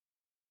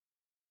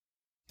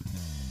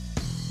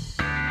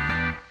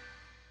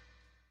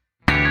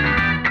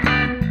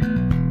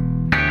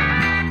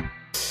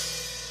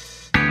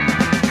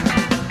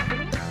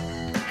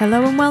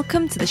Hello and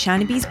welcome to the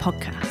Shiny Bees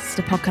podcast,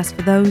 a podcast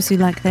for those who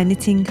like their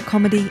knitting,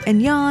 comedy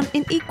and yarn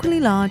in equally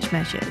large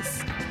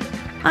measures.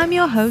 I'm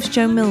your host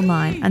Jo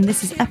Milmine and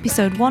this is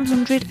episode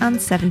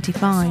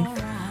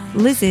 175,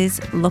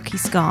 Liz's Lucky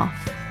Scarf.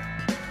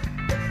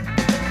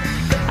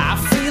 I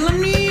feel a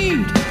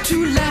need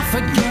to laugh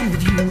again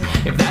with you,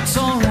 if that's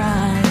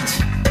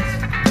alright.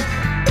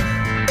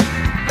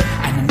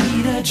 I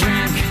need a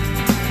drink,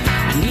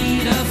 I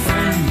need a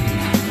friend,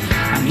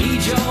 I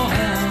need your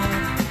help.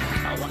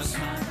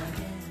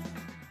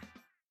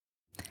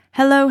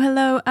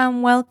 Hello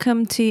and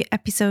welcome to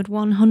episode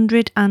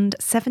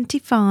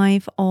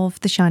 175 of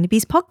the Shiny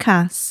Bees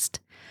podcast.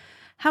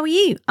 How are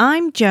you?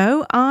 I'm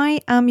Jo,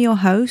 I am your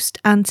host,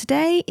 and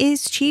today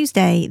is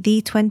Tuesday,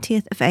 the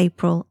 20th of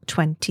April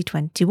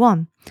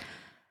 2021.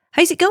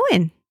 How's it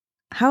going?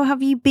 How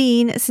have you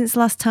been since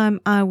last time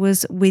I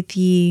was with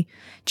you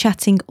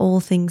chatting all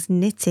things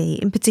knitty,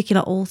 in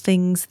particular all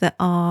things that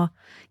are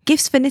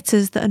gifts for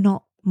knitters that are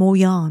not more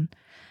yarn?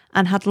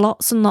 And had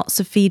lots and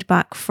lots of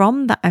feedback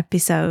from that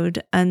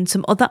episode and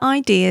some other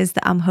ideas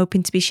that I'm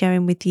hoping to be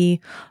sharing with you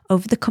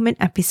over the coming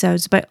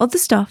episodes about other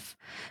stuff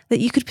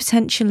that you could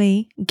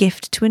potentially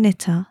gift to a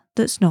knitter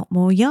that's not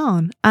more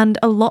yarn. And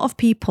a lot of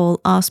people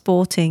are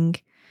sporting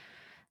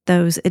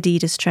those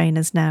Adidas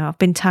trainers now. I've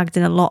been tagged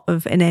in a lot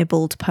of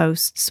enabled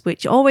posts,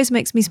 which always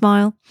makes me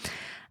smile.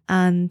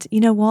 And you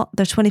know what?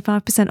 They're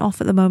 25% off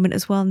at the moment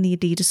as well in the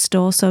Adidas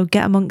store. So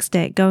get amongst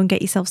it. Go and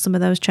get yourself some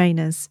of those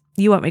trainers.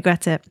 You won't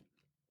regret it.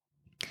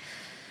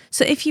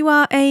 So if you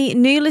are a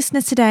new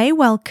listener today,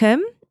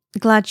 welcome.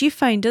 Glad you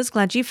found us,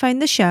 glad you found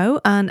the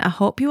show, and I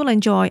hope you will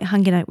enjoy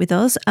hanging out with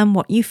us and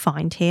what you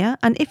find here.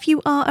 And if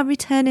you are a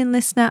returning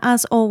listener,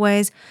 as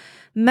always,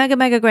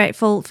 mega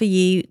grateful for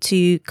you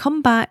to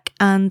come back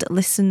and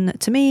listen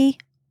to me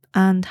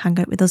and hang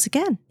out with us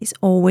again. It's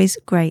always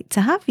great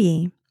to have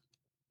you.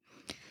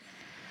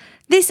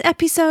 This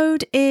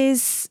episode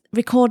is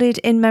recorded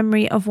in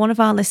memory of one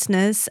of our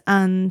listeners,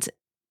 and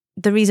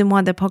the reason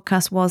why the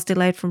podcast was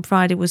delayed from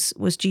Friday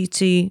was due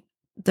to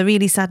the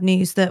really sad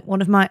news that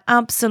one of my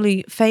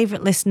absolute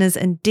favourite listeners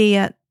and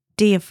dear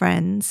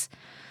friends,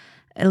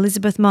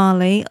 Elizabeth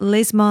Marley,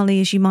 Liz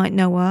Marley as you might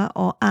know her,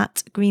 or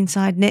at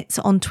Greenside Knits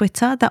on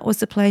Twitter, that was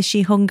the place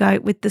she hung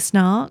out with the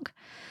snark,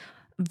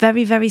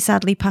 very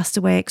sadly passed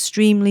away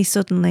extremely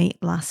suddenly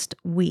last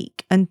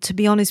week. And to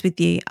be honest with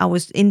you, I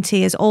was in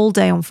tears all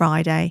day on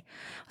Friday.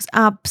 I was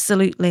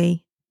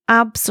absolutely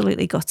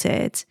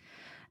gutted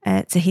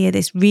to hear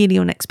this really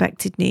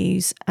unexpected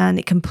news, and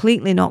it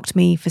completely knocked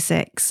me for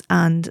six,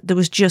 and there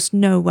was just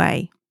no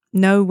way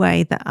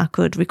that I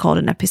could record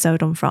an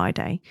episode on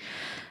Friday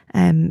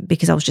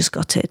because I was just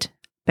gutted,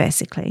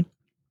 basically.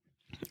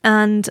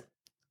 And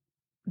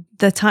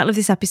the title of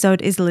this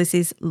episode is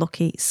Liz's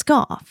Lucky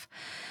Scarf,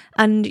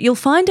 and you'll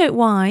find out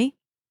why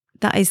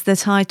that is the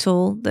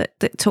title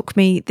that took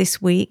me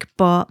this week.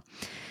 But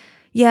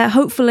yeah,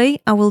 hopefully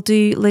I will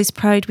do Liz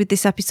proud with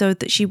this episode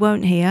that she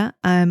won't hear,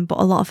 but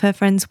a lot of her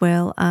friends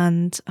will,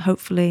 and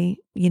hopefully,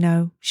 you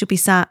know, she'll be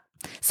sat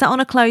on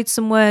a cloud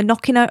somewhere,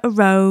 knocking out a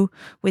row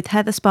with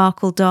Heather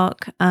Sparkle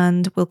Duck,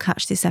 and we'll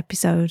catch this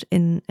episode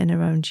in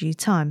her own due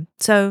time.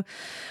 So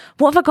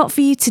what have I got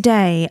for you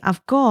today?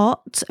 I've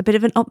got a bit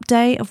of an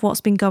update of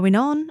what's been going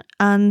on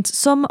and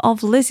some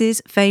of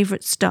Liz's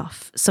favourite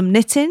stuff, some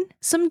knitting,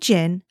 some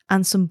gin,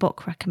 and some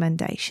book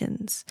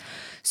recommendations.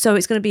 So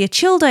it's going to be a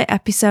chilled out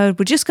episode.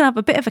 We're just going to have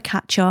a bit of a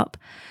catch up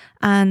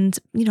and,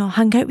 you know,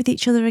 hang out with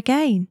each other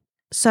again.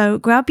 So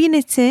grab your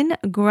knitting,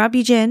 grab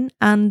your gin,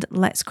 and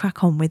let's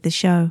crack on with the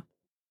show.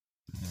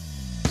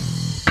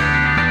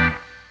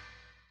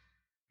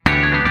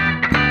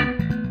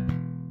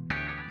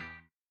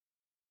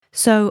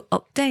 So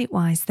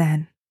update-wise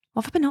then,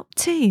 what have I been up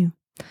to?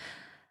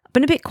 I've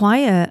been a bit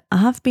quiet. I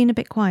have been a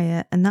bit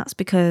quiet, and that's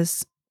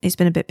because it's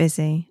been a bit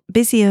busy,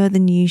 busier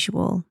than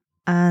usual.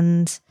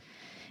 And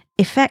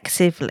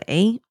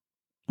effectively,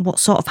 what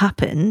sort of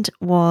happened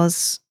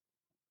was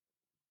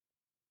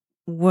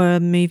we're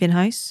moving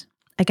house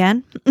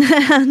again.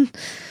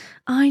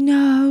 I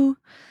know.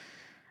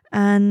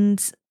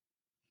 And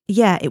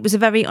yeah, it was a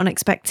very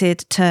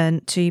unexpected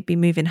turn to be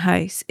moving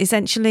house.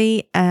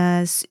 Essentially,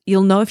 as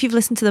you'll know if you've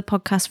listened to the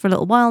podcast for a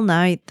little while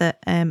now,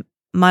 that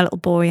my little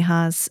boy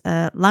has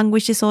a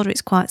language disorder.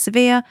 It's quite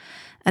severe.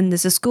 And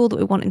there's a school that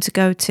we want him to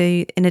go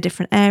to in a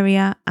different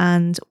area.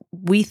 And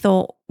we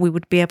thought we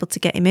would be able to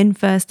get him in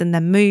first and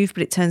then move.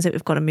 But it turns out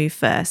we've got to move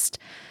first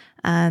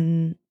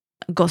and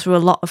go through a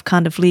lot of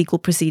kind of legal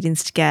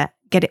proceedings to get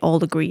it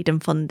all agreed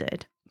and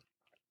funded.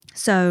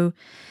 So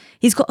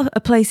he's got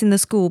a place in the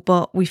school,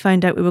 but we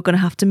found out we were going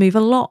to have to move a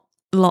lot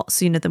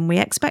sooner than we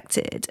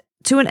expected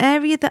to an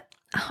area that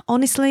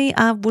honestly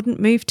I wouldn't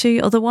move to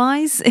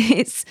otherwise.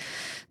 It's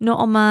not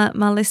on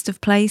my list of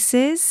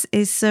places,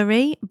 is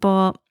Surrey,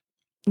 but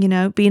you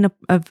know, being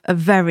a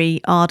very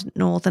ardent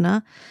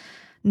northerner,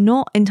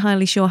 not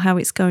entirely sure how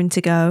it's going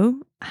to go.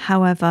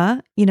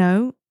 However, you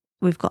know,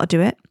 we've got to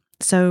do it.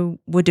 So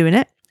we're doing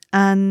it.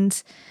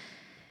 And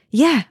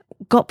yeah,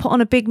 got put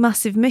on a big,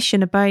 massive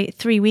mission about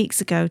 3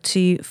 weeks ago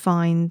to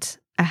find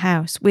a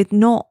house with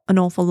not an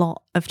awful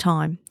lot of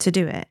time to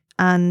do it.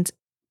 And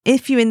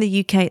if you're in the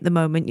UK at the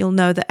moment, you'll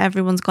know that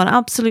everyone's gone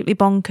absolutely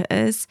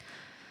bonkers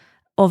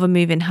over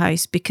moving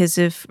house because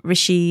of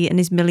Rishi and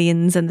his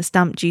millions and the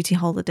stamp duty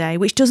holiday,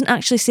 which doesn't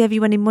actually save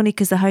you any money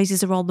because the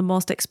houses are all the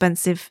most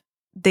expensive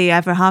they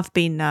ever have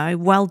been now.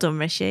 Well done,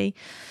 Rishi.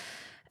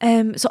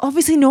 So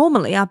obviously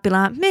normally I'd be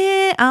like,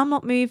 meh, I'm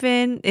not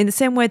moving, in the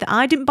same way that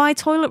I didn't buy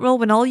toilet roll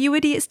when all you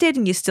idiots did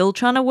and you're still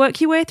trying to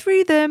work your way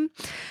through them.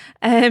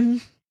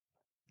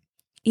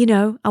 You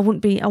know, I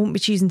wouldn't be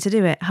choosing to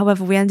do it.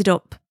 However, we ended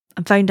up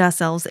and found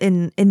ourselves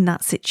in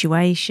that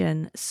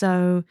situation.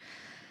 So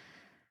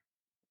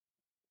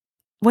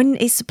when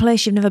it's a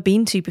place you've never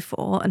been to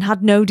before and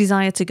had no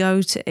desire to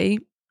go to,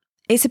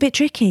 it's a bit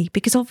tricky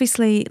because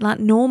obviously, like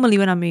normally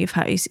when I move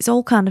house, it's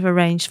all kind of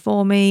arranged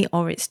for me,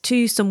 or it's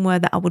to somewhere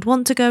that I would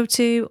want to go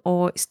to,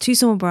 or it's to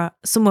somewhere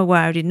where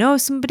I already know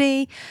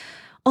somebody,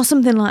 or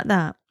something like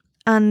that.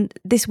 And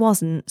this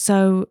wasn't.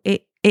 So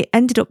it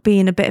ended up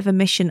being a bit of a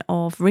mission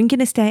of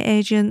ringing estate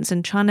agents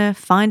and trying to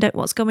find out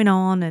what's going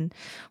on and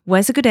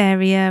where's a good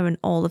area and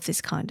all of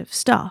this kind of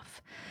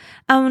stuff.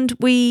 And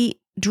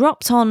we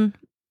dropped on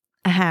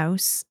a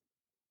house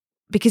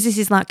because this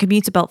is like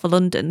commuter belt for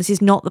London. This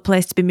is not the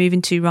place to be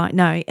moving to right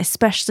now,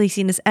 especially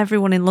seeing as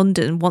everyone in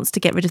London wants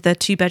to get rid of their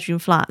 2-bedroom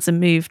flats and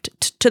move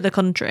to the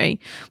country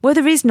where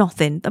there is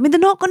nothing. I mean, they're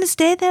not going to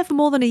stay there for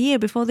more than a year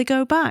before they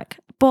go back.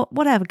 But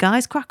whatever,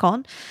 guys, crack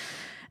on.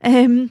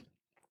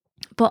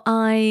 But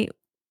I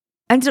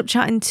ended up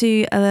chatting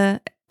to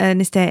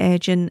an estate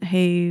agent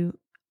who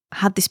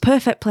had this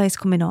perfect place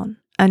coming on,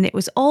 and it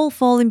was all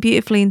falling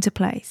beautifully into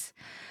place.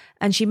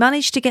 And she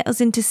managed to get us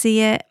in to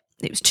see it.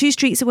 It was 2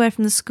 streets away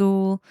from the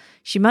school.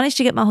 She managed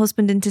to get my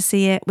husband in to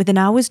see it with an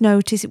hour's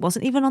notice. It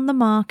wasn't even on the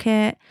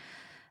market.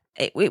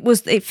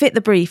 It fit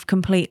the brief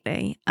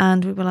completely.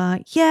 And we were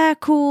like, yeah,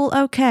 cool,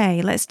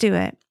 okay, let's do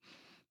it.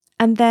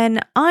 And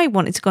then I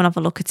wanted to go and have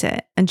a look at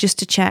it and just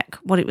to check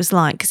what it was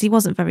like, because he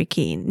wasn't very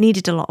keen,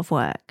 needed a lot of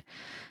work.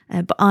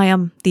 But I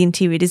am the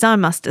interior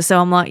design master. So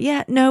I'm like,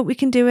 yeah, no, we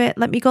can do it.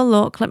 Let me go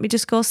look. Let me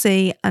just go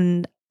see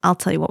and I'll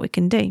tell you what we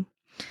can do.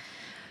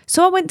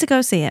 So I went to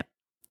go see it.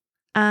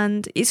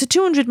 And it's a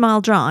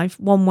 200-mile drive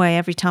one way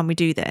every time we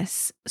do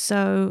this.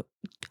 So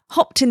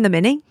hopped in the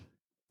Mini,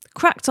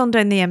 cracked on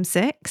down the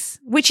M6,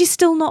 which is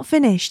still not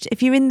finished.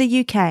 If you're in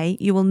the UK,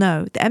 you will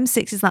know the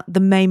M6 is like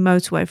the main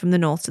motorway from the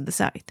north to the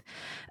south.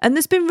 And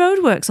there's been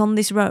roadworks on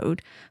this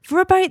road for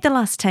about the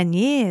last 10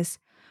 years.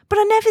 But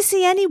I never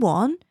see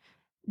anyone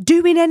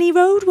doing any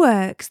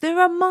roadworks.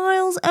 There are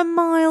miles and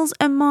miles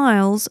and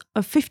miles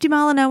of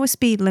 50-mile-an-hour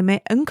speed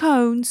limit and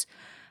cones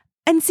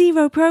and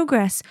zero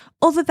progress,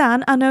 other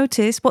than I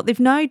noticed what they've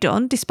now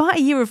done, despite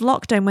a year of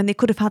lockdown when they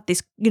could have had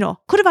this,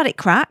 could have had it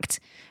cracked.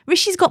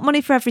 Rishi's got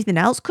money for everything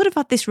else, could have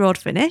had this road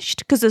finished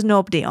because there's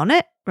nobody on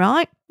it,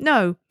 right?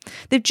 No,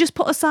 they've just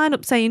put a sign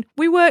up saying,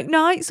 we work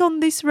nights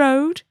on this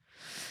road.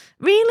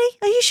 Really?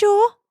 Are you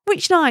sure?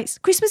 Which nights?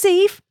 Christmas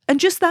Eve?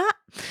 And just that?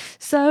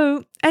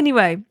 So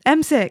anyway,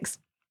 M6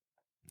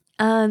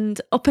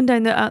 and up and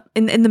down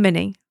in the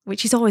Mini,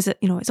 which is always,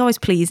 it's always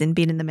pleasing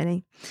being in the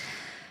Mini.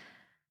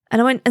 And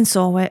I went and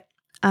saw it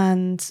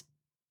and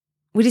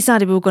we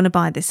decided we were going to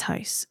buy this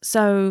house.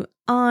 So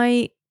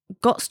I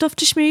got stuff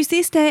to schmooze the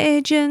estate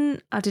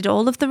agent. I did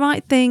all of the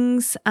right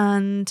things.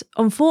 And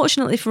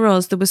unfortunately for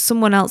us, there was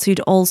someone else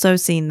who'd also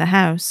seen the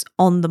house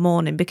on the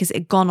morning because it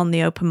had gone on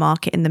the open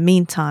market in the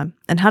meantime.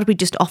 And had we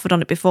just offered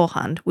on it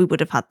beforehand, we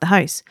would have had the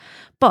house.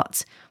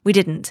 But we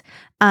didn't.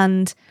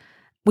 And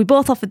we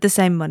both offered the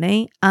same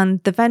money,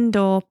 and the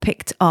vendor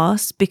picked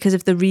us because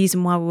of the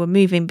reason why we were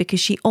moving, because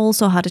she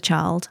also has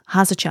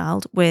a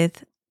child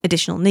with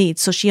additional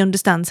needs. So she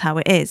understands how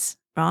it is,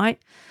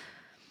 right?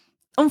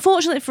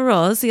 Unfortunately for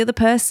us, the other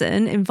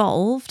person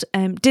involved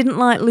didn't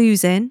like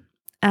losing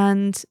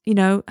and,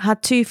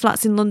 had 2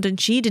 flats in London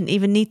she didn't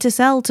even need to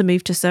sell to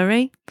move to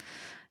Surrey.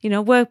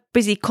 We're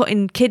busy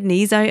cutting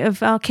kidneys out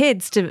of our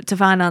kids to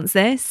finance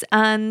this.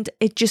 And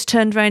it just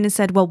turned around and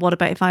said, well, what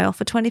about if I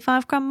offer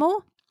 25 grand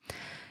more?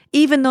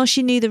 Even though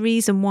she knew the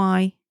reason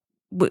why,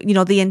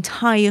 the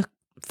entire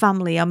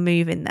family are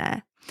moving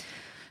there.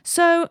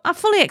 So I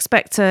fully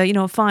expect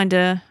to, find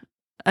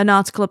an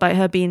article about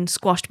her being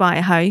squashed by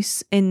a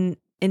house in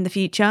the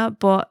future.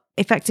 But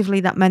effectively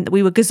that meant that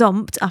we were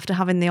gazumped after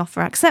having the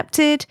offer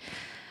accepted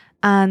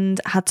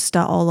and had to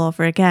start all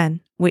over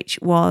again, which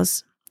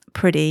was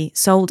pretty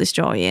soul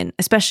destroying,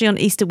 especially on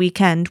Easter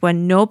weekend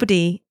when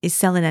nobody is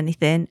selling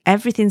anything.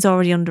 Everything's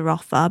already under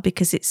offer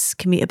because it's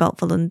commuter belt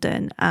for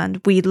London, and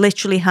we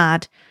literally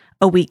had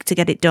a week to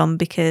get it done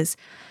because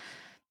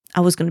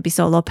I was going to be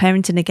solo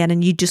parenting again,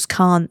 and you just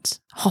can't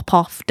hop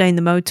off down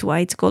the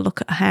motorway to go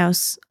look at a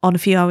house on a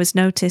few hours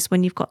notice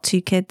when you've got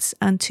 2 kids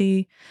and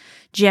 2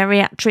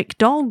 geriatric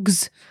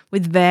dogs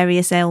with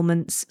various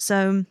ailments.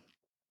 So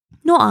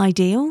not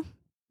ideal,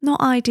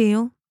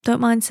 don't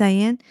mind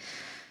saying.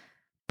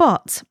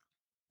 But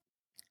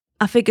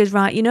I figured,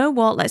 right, you know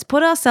what? Let's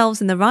put ourselves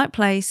in the right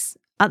place.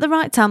 at the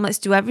right time. Let's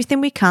do everything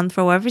we can,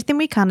 throw everything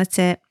we can at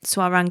it.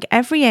 So I rang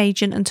every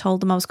agent and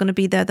told them I was going to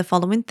be there the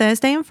following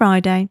Thursday and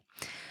Friday.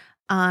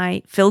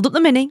 I filled up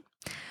the Mini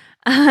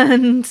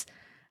and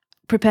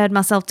prepared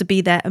myself to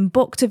be there and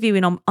booked a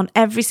viewing on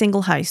every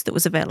single house that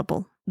was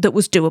available, that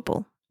was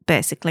doable.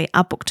 Basically,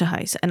 I booked a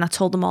house and I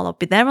told them all I'd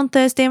be there on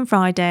Thursday and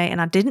Friday,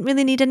 and I didn't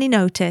really need any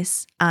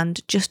notice,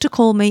 and just to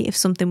call me if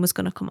something was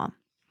going to come on.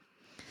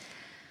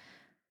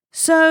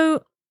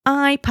 So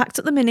I packed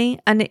up the Mini,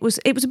 and it was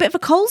a bit of a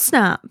cold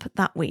snap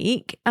that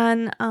week,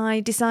 and I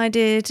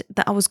decided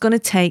that I was going to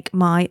take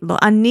my look.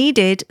 I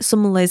needed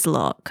some Liz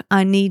look.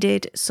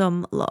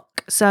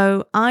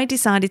 So I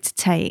decided to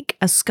take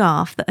a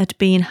scarf that had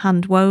been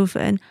hand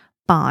woven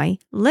by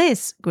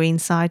Liz,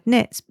 Greenside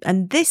Knits.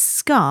 And this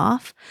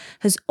scarf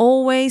has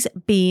always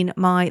been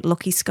my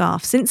lucky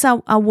scarf since I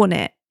won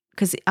it,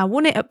 because I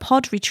won it at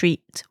Pod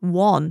Retreat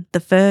 1, the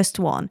first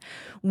one,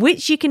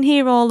 which you can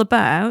hear all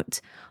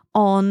about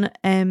on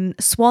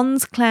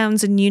Swans,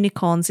 Clowns and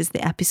Unicorns is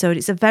the episode.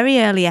 It's a very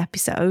early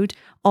episode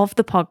of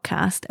the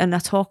podcast, and I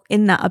talk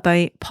in that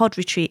about Pod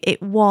Retreat.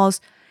 It was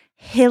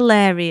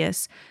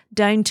hilarious,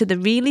 down to the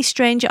really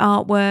strange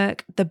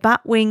artwork, the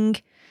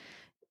Batwing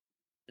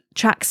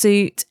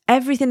tracksuit,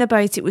 everything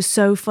about it was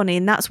so funny.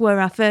 And that's where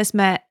I first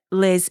met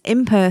Liz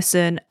in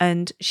person,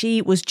 and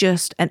she was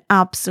just an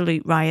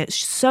absolute riot.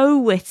 So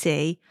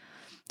witty,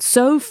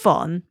 so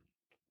fun,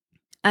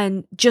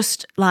 and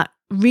just like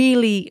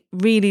really,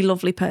 really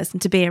lovely person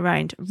to be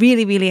around.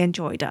 Really, really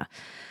enjoyed her.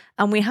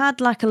 And we had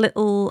like a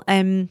little,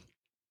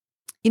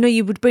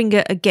 you would bring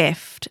a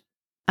gift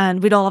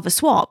and we'd all have a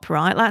swap,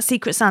 right? Like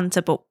Secret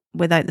Santa, but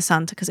without the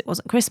Santa because it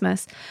wasn't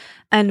Christmas.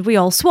 And we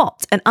all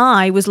swapped. And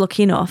I was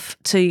lucky enough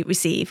to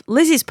receive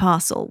Liz's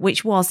parcel,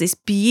 which was this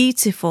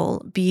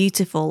beautiful,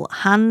 beautiful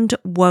hand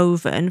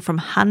woven from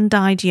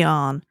hand-dyed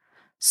yarn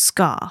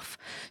scarf.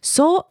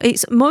 So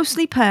it's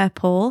mostly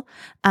purple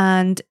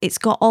and it's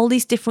got all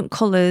these different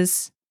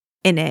colours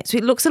in it. So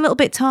it looks a little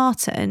bit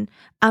tartan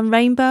and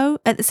rainbow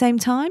at the same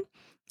time.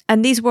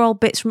 And these were all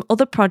bits from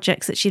other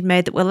projects that she'd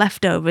made that were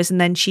leftovers,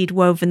 and then she'd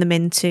woven them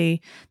into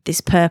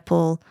this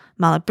purple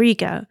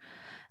Malabrigo.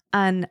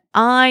 And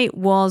I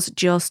was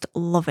just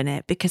loving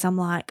it because I'm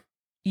like,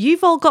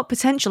 you've all got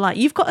potential. Like,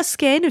 you've got a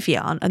skein of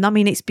yarn, and I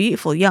mean, it's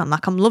beautiful yarn.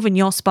 Like, I'm loving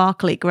your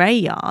sparkly grey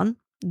yarn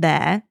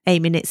there,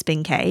 Amy Knit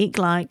Spin Cake.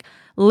 Like,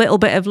 little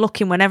bit of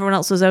looking when everyone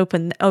else was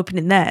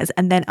opening theirs,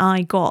 and then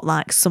I got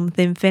like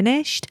something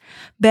finished.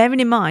 Bearing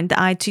in mind that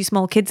I had 2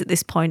 small kids at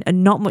this point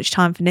and not much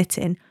time for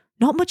knitting.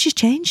 Not much has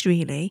changed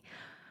really,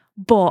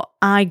 but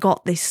I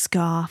got this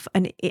scarf,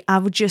 and it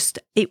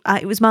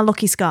was my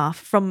lucky scarf.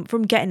 From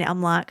getting it,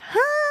 I'm like,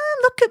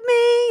 look at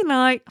me,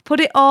 like, put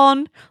it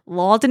on,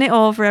 lording it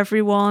over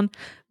everyone,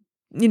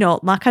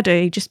 like I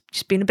do,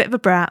 just being a bit of a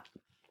brat,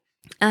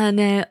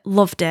 and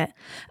loved it.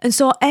 And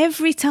so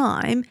every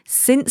time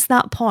since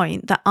that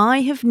point that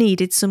I have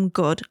needed some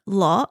good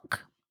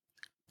luck,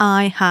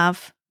 I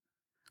have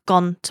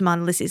gone to my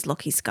Liz's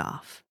lucky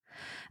scarf.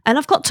 And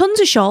I've got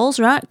tons of shawls,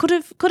 right? Could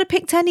have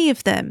picked any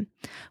of them.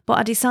 But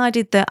I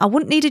decided that I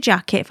wouldn't need a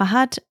jacket. If I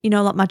had,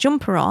 like my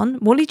jumper on,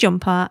 woolly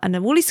jumper and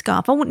a woolly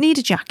scarf, I wouldn't need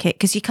a jacket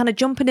because you're kind of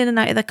jumping in and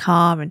out of the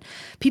car and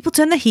people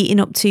turn the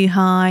heating up too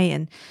high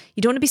and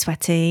you don't want to be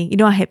sweaty.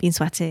 I hate being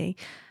sweaty.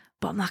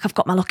 But I'm like, I've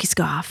got my lucky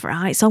scarf,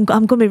 right? So I'm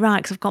going to be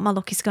right because I've got my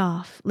lucky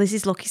scarf.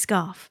 Liz's lucky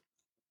scarf.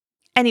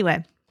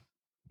 Anyway,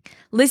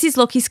 Liz's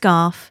lucky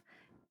scarf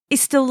is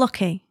still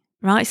lucky,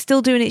 right?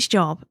 Still doing its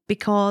job,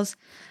 because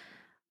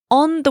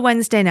on the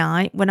Wednesday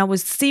night, when I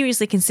was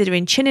seriously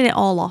considering chinning it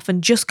all off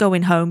and just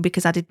going home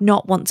because I did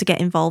not want to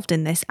get involved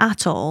in this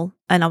at all,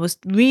 and I was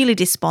really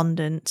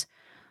despondent,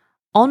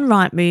 on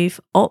Rightmove,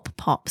 up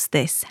pops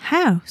this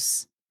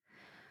house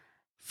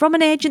from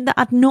an agent that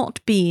had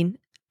not been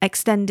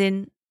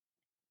extending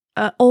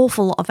an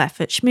awful lot of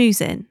effort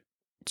schmoozing,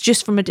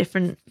 just from a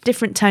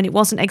different town. It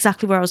wasn't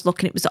exactly where I was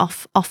looking. It was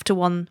off to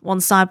one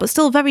side, but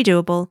still very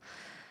doable.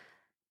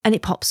 And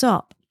it pops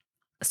up.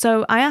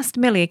 So I asked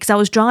Millie, because I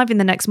was driving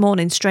the next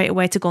morning straight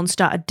away to go and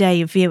start a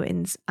day of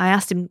viewings. I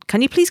asked him,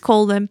 can you please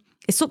call them?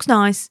 It looks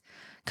nice.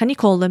 Can you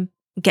call them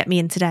and get me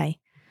in today?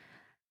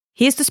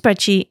 Here's the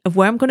spreadsheet of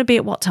where I'm going to be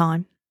at what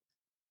time.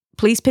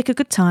 Please pick a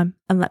good time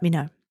and let me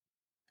know.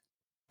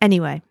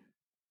 Anyway,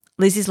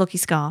 Liz's lucky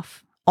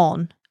scarf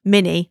on,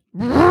 Mini,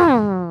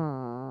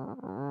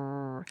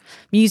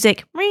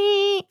 music,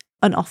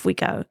 and off we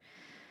go.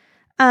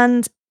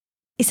 And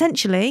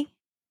essentially,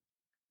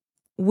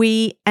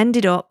 we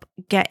ended up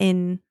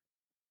getting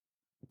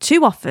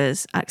 2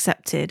 offers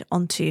accepted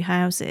on 2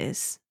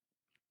 houses,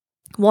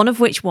 one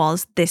of which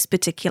was this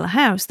particular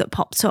house that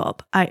popped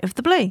up out of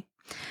the blue.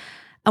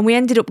 And we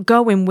ended up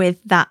going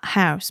with that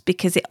house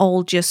because it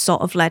all just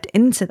sort of led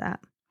into that.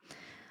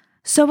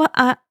 So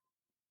I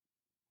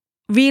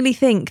really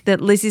think that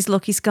Liz's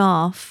lucky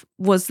scarf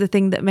was the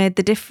thing that made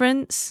the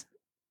difference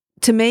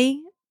to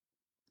me.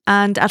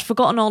 And I'd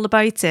forgotten all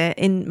about it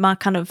in my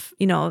kind of,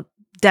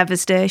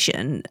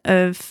 devastation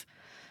of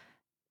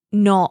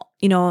not,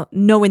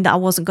 knowing that I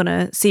wasn't going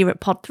to see her at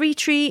Pod 3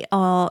 Treat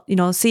or,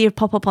 see her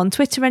pop up on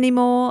Twitter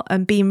anymore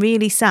and being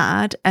really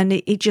sad. And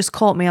it just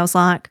caught me. I was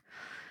like,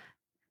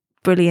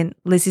 brilliant,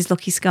 Lizzie's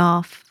lucky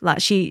scarf.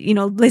 Like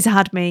Liz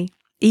had me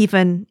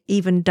even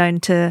down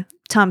to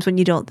times when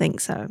you don't think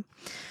so.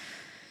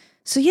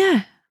 So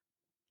yeah,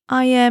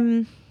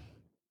 I'm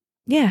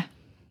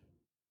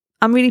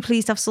really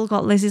pleased I've still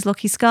got Lizzie's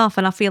lucky scarf,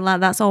 and I feel like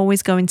that's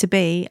always going to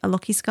be a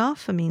lucky scarf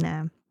for me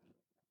now.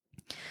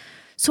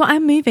 So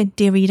I'm moving,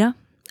 dear reader.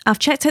 I've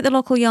checked out the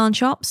local yarn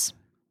shops.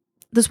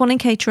 There's one in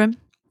Caterham.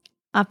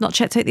 I've not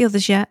checked out the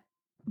others yet,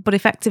 but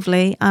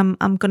effectively I'm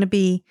going to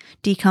be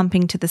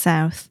decamping to the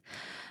south.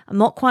 I'm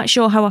not quite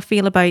sure how I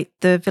feel about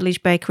the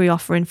Village Bakery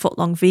offering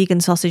footlong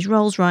vegan sausage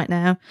rolls right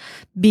now,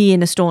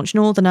 being a staunch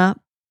northerner,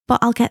 but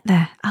I'll get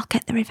there. I'll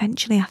get there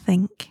eventually, I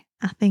think.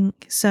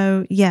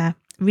 So, yeah,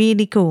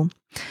 really cool.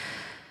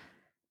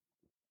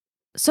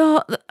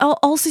 So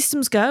all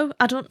systems go.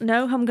 I don't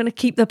know how I'm going to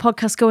keep the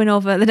podcast going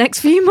over the next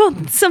few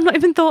months. I've not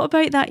even thought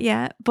about that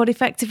yet. But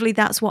effectively,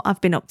 that's what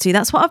I've been up to.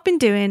 That's what I've been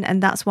doing.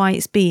 And that's why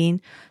it's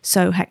been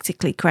so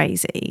hectically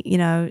crazy.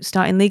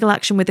 Starting legal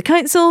action with the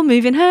council,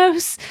 moving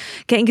house,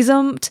 getting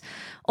gazumped,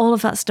 all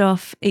of that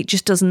stuff. It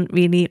just doesn't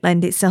really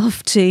lend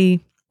itself to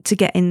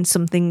getting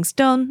some things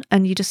done.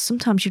 And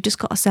sometimes you've just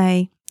got to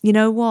say, you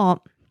know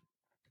what?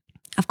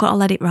 I've got to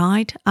let it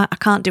ride. I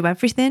can't do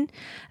everything.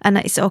 And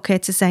it's okay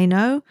to say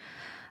no.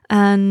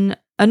 And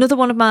another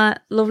one of my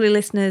lovely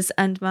listeners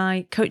and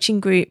my coaching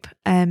group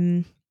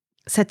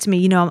said to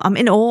me, I'm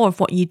in awe of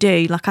what you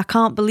do. Like, I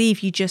can't believe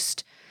you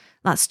just,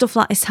 like, stuff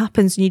like this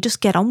happens and you just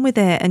get on with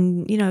it.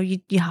 And,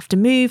 you have to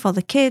move, or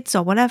the kids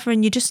or whatever.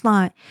 And you're just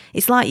like,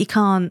 it's like you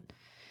can't,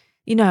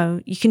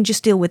 you can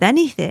just deal with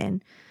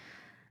anything.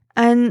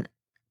 And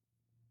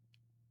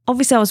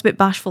obviously I was a bit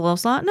bashful. I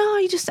was like,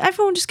 no,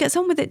 everyone just gets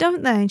on with it,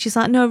 don't they? And she's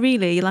like, no,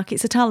 really, like,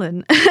 it's a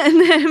talent.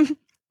 And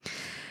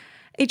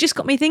it just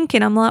got me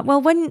thinking. I'm like, well,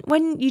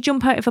 when you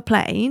jump out of a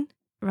plane,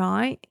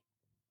 right?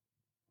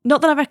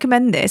 Not that I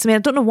recommend this. I mean, I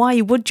don't know why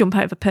you would jump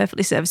out of a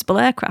perfectly serviceable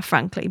aircraft,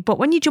 frankly. But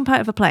when you jump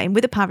out of a plane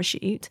with a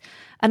parachute,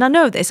 and I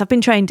know this, I've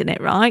been trained in it,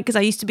 right? Because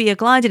I used to be a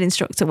gliding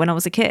instructor when I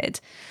was a kid.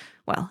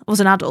 Well, I was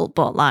an adult,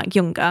 but like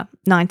younger,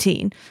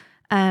 19.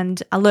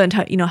 And I learned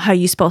how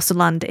you're supposed to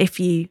land if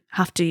you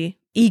have to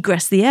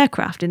egress the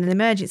aircraft in an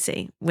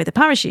emergency with a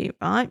parachute,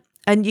 right?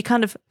 And you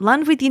kind of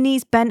land with your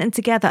knees bent and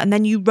together, and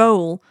then you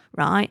roll,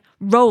 right?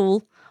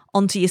 Roll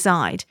onto your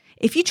side.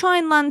 If you try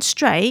and land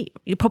straight,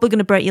 you're probably going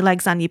to break your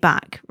legs and your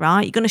back,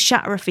 right? You're going to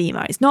shatter a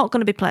femur. It's not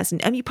going to be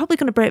pleasant. And you're probably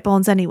going to break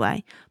bones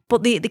anyway.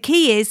 But the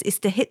key is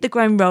to hit the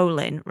ground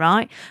rolling,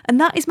 right? And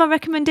that is my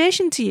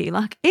recommendation to you.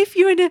 Like, if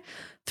you're in a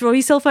throw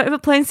yourself out of a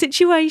plane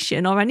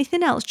situation or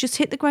anything else, just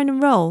hit the ground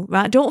and roll,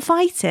 right? Don't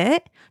fight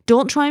it.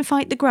 Don't try and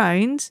fight the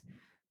ground.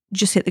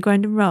 Just hit the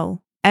ground and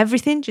roll.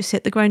 Everything, just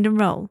hit the ground and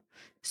roll.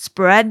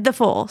 Spread the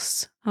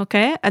force,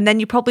 okay? And then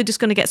you're probably just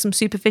going to get some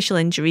superficial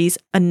injuries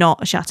and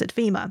not a shattered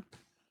femur.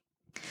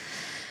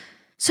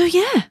 So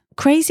yeah,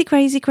 crazy.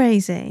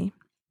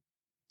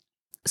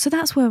 So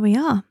that's where we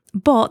are.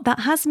 But that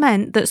has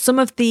meant that some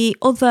of the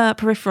other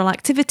peripheral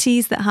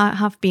activities that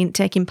have been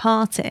taking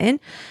part in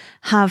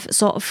have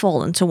sort of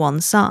fallen to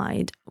one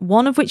side.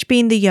 One of which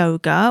being the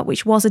yoga,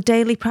 which was a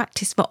daily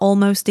practice for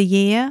almost a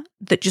year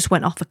that just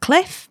went off a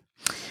cliff.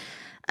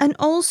 And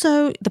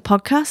also the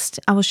podcast,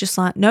 I was just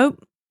like,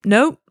 nope.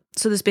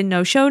 So there's been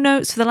no show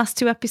notes for the last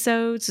 2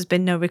 episodes. There's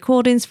been no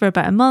recordings for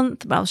about a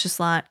month. But I was just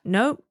like,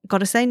 nope, got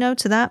to say no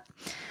to that.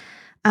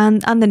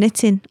 And the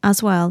knitting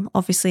as well,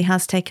 obviously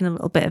has taken a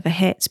little bit of a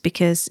hit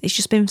because it's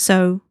just been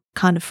so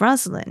kind of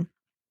frazzling.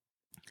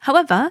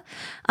 However,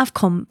 I've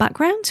come back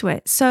round to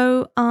it.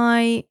 So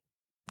I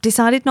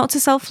decided not to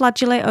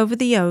self-flagellate over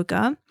the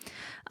yoga.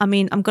 I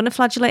mean, I'm going to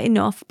flagellate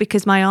enough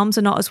because my arms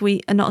are not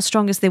as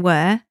strong as they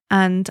were.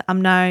 And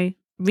I'm now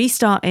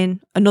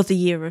restarting another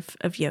year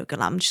of yoga.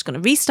 I'm just going to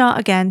restart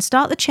again,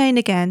 start the chain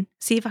again,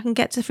 see if I can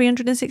get to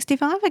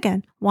 365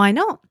 again. Why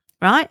not?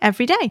 Right?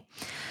 Every day.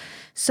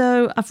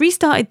 So I've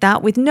restarted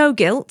that with no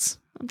guilt.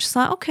 I'm just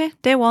like, okay,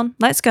 day 1,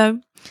 let's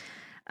go.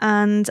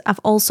 And I've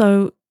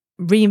also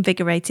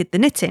reinvigorated the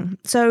knitting.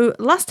 So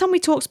last time we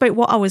talked about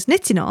what I was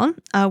knitting on,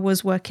 I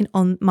was working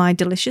on my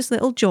Delicious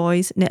Little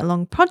Joys knit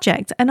along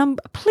project. And I'm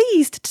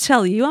pleased to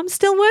tell you I'm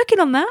still working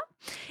on that.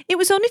 It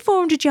was only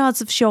 400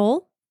 yards of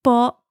shawl,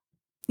 but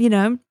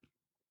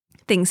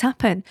things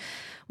happen.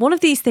 One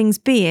of these things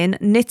being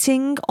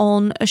knitting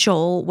on a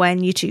shawl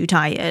when you're too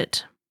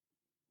tired.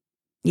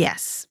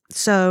 Yes.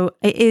 So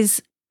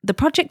the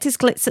project is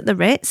Glitz at the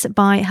Ritz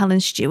by Helen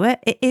Stewart.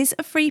 It is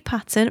a free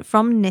pattern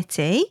from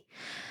Knitty.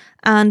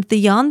 And the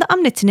yarn that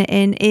I'm knitting it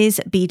in is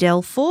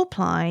Beedale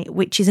 4-ply,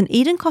 which is an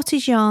Eden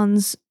Cottage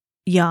Yarns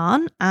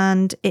yarn.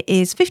 And it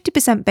is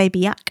 50% baby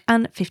yak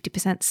and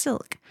 50%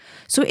 silk.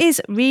 So it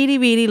is really,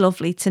 really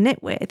lovely to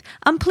knit with.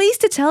 I'm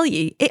pleased to tell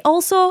you, it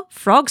also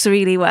frogs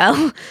really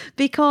well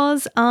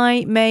because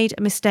I made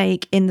a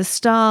mistake in the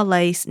star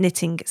lace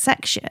knitting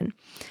section.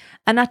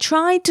 And I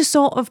tried to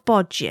sort of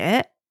bodge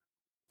it,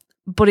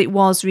 but it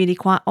was really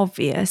quite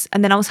obvious.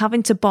 And then I was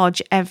having to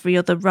bodge every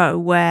other row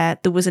where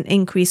there was an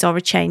increase or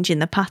a change in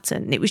the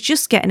pattern. It was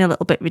just getting a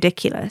little bit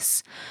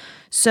ridiculous.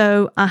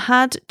 So I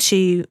had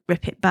to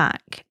rip it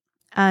back.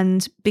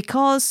 And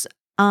because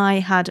I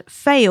had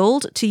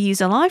failed to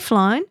use a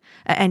lifeline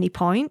at any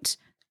point,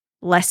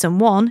 lesson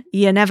 1,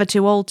 you're never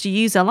too old to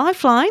use a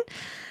lifeline,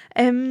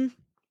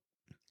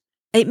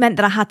 it meant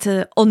that I had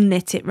to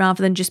unknit it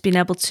rather than just being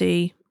able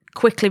to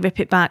quickly rip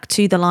it back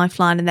to the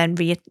lifeline and then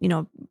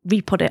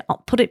put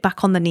it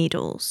back on the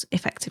needles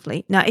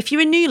effectively. Now, if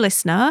you're a new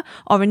listener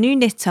or a new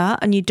knitter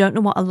and you don't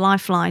know what a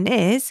lifeline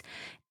is,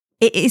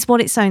 it is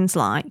what it sounds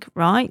like,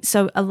 right?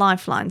 So a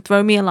lifeline,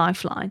 throw me a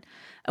lifeline.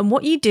 And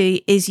what you do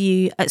is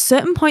you, at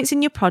certain points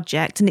in your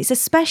project, and it's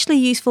especially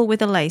useful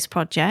with a lace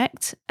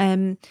project,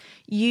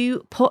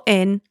 you put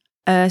in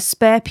a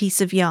spare piece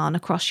of yarn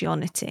across your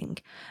knitting.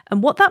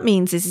 And what that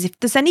means is if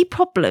there's any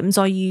problems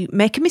or you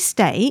make a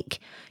mistake,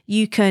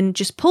 you can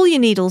just pull your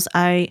needles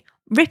out,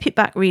 rip it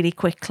back really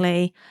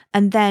quickly,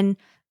 and then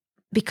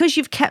because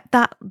you've kept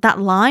that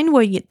line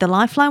the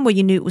lifeline where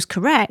you knew it was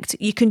correct,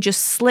 you can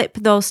just slip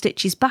those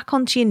stitches back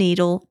onto your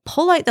needle,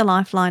 pull out the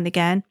lifeline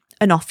again,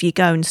 and off you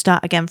go and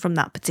start again from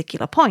that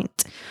particular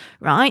point,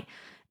 right?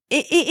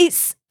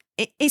 It's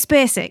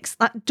basics.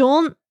 Like,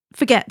 don't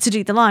forget to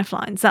do the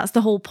lifelines. That's the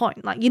whole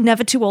point. Like, you're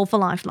never too old for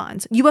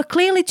lifelines. You are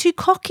clearly too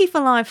cocky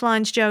for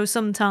lifelines, Jo,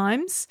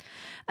 sometimes.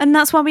 And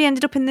that's why we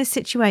ended up in this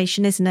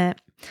situation, isn't it?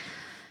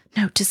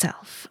 Note to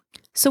self.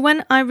 So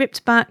when I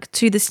ripped back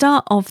to the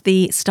start of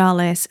the star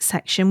lace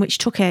section, which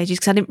took ages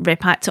because I didn't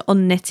rip, I had to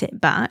unknit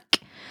it back,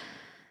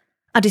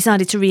 I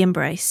decided to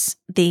re-embrace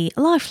the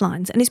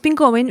lifelines. And it's been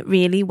going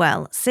really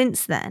well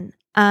since then.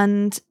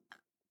 And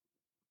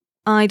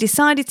I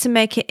decided to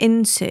make it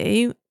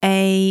into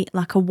a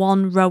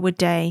 1 row a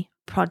day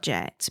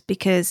project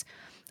because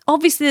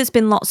obviously there's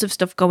been lots of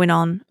stuff going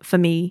on for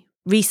me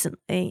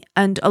recently,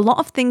 and a lot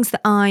of things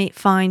that I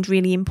find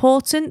really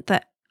important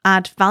that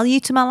add value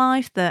to my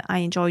life that I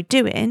enjoy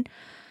doing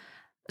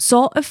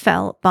sort of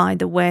fell by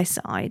the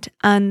wayside,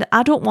 and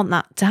I don't want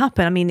that to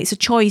happen. I mean, it's a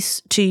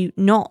choice to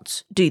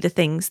not do the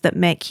things that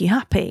make you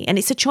happy, and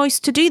it's a choice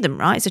to do them,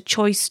 right? It's a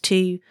choice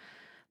to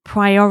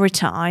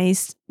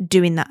prioritize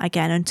doing that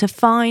again and to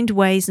find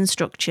ways and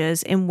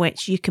structures in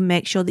which you can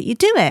make sure that you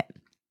do it.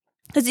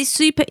 Because it's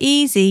super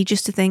easy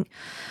just to think,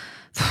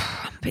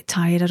 I'm a bit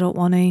tired, I don't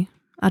want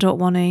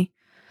to.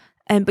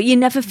 But you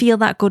never feel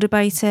that good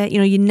about it.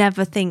 You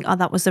never think, oh,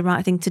 that was the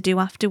right thing to do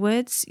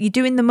afterwards. You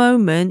do in the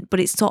moment,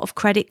 but it's sort of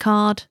credit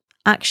card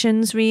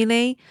actions,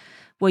 really,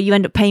 where you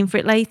end up paying for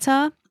it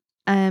later.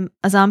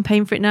 As I'm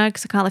paying for it now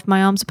because I can't lift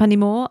my arms up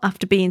anymore.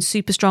 After being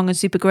super strong and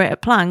super great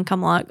at plank,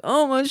 I'm like,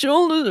 oh, my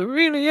shoulders are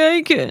really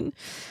aching.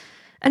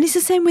 And it's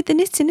the same with the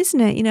knitting, isn't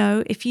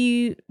it? If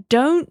you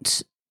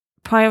don't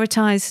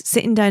prioritise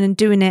sitting down and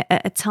doing it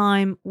at a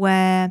time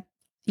where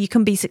you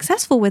can be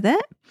successful with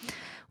it,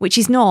 which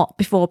is not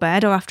before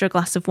bed or after a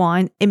glass of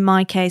wine, in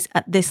my case,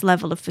 at this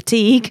level of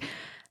fatigue,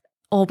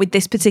 or with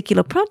this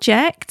particular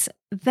project,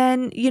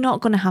 then you're not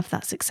going to have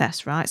that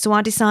success, right? So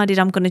I decided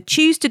I'm going to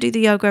choose to do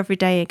the yoga every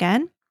day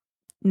again.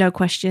 No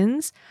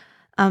questions.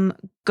 I'm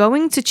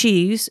going to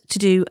choose to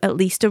do at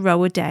least a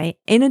row a day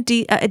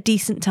at a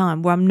decent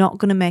time where I'm not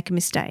going to make a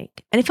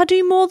mistake. And if I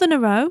do more than a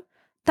row,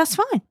 that's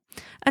fine.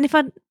 And if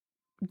I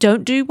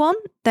don't do one,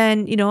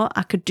 then,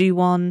 I could do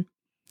one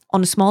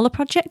on a smaller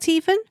project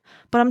even.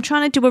 But I'm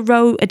trying to do a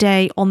row a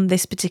day on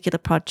this particular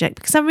project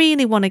because I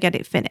really want to get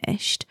it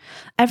finished.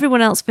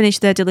 Everyone else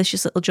finished their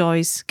Delicious Little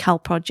Joys Cal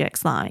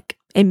projects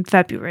in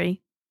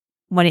February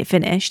when it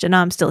finished, and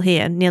I'm still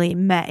here nearly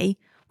in May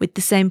with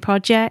the same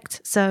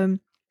project. So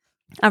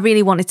I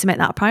really wanted to make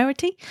that a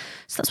priority.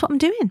 So that's what I'm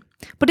doing.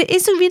 But it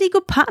is a really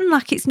good pattern.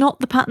 It's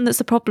not the pattern that's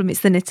the problem, it's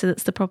the knitter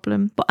that's the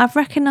problem. But I've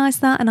recognised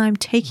that and I'm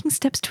taking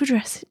steps to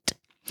address it.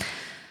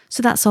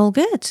 So that's all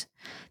good.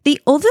 The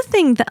other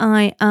thing that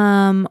I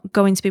am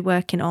going to be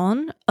working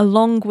on,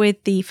 along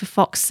with the For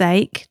Fox's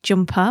Sake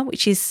jumper,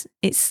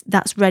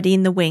 that's ready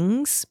in the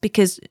wings,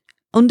 because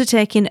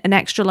undertaking an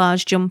extra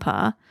large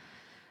jumper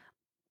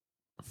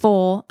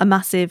for a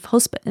massive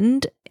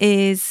husband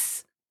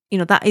is,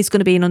 that is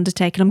going to be an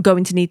undertaking. I'm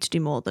going to need to do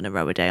more than a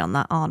row a day on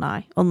that, aren't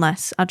I?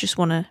 Unless I just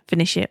want to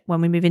finish it when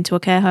we move into a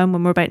care home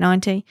when we're about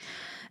 90.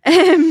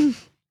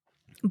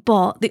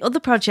 But the other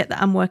project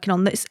that I'm working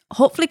on that's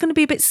hopefully going to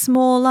be a bit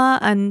smaller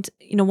and,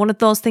 one of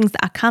those things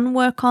that I can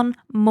work on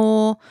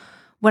more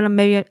when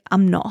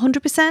I'm not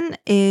 100%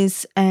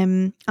 is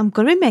I'm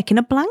going to be making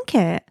a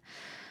blanket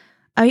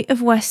out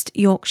of West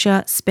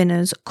Yorkshire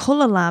Spinners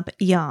Colour Lab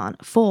yarn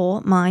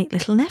for my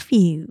little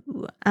nephew.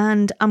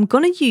 And I'm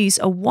going to use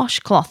a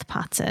washcloth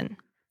pattern.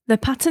 The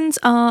patterns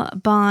are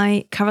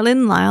by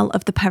Carolyn Lyle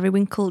of the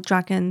Periwinkle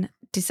Dragon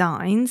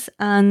Designs,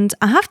 and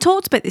I have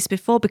talked about this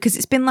before because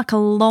it's been a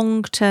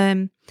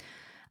long-term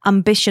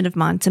ambition of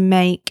mine to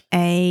make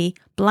a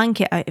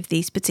blanket out of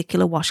these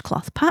particular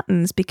washcloth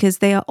patterns because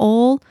they are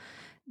all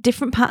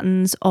different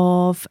patterns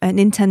of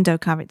Nintendo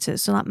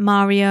characters, so like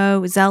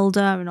Mario,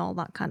 Zelda and all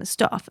that kind of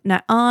stuff.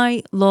 Now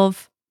I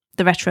love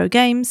the retro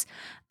games,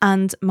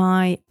 and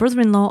my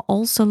brother-in-law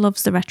also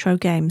loves the retro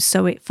games,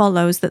 so it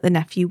follows that the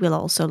nephew will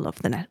also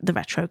love the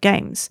retro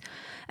games.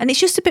 And it's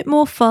just a bit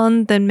more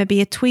fun than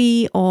maybe a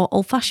twee or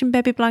old-fashioned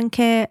baby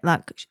blanket.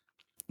 Like,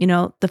 you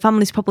know, the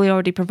family's probably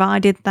already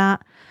provided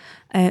that.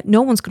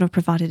 No one's going to have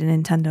provided a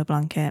Nintendo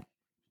blanket,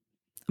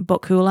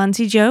 but cool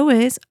Auntie Jo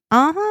is.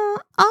 Oh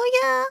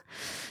yeah.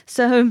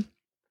 So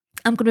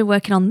I'm going to be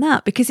working on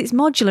that because it's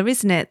modular,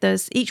 isn't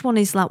it? Each one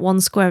is like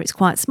one square, it's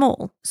quite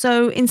small.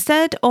 So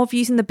instead of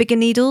using the bigger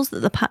needles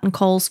that the pattern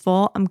calls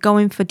for, I'm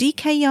going for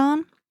DK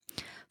yarn,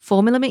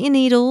 4mm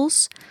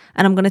needles,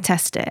 and I'm going to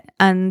test it.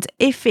 And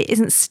if it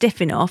isn't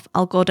stiff enough,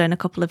 I'll go down a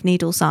couple of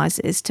needle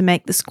sizes to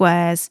make the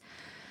squares,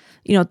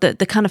 you know,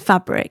 the kind of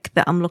fabric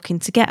that I'm looking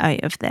to get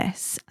out of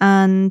this.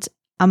 And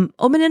I'm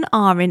umming and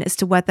ahhing as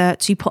to whether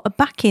to put a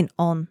backing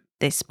on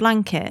this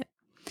blanket.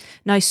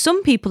 Now,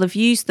 some people have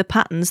used the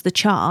patterns, the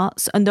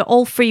charts, and they're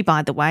all free,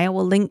 by the way. I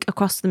will link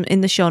across them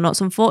in the show notes.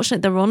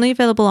 Unfortunately, they're only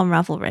available on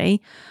Ravelry,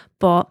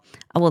 but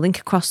I will link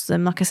across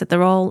them. Like I said,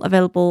 they're all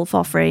available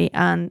for free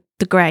and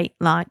they're great,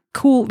 like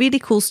cool, really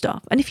cool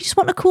stuff. And if you just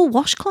want a cool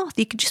washcloth,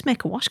 you could just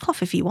make a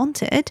washcloth if you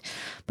wanted,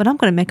 but I'm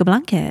going to make a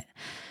blanket.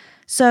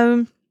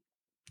 So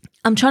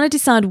I'm trying to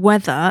decide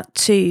whether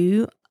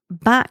to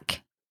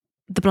back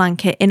the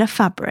blanket in a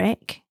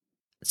fabric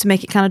to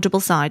make it kind of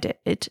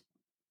double-sided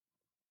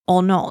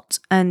or not.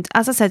 And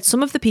as I said,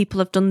 some of the people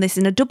have done this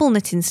in a double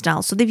knitting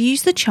style. So they've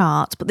used the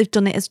chart, but they've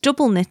done it as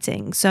double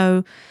knitting.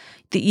 So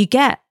that you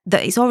get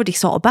that it's already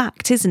sort of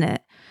backed, isn't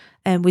it?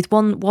 With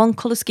one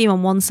colour scheme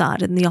on one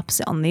side and the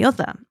opposite on the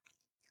other.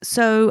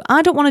 So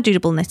I don't want to do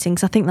double knitting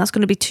because I think that's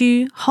going to be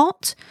too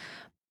hot.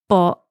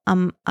 But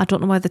I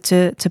don't know whether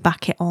to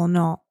back it or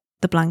not,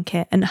 the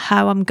blanket, and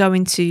how I'm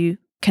going to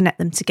connect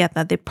them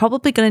together. They're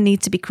probably going to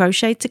need to be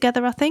crocheted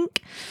together, I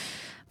think.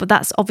 But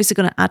that's obviously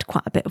going to add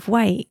quite a bit of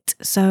weight.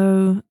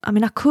 So, I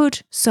mean, I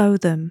could sew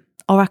them,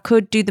 or I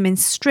could do them in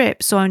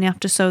strips, so I only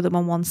have to sew them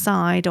on one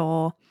side,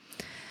 or,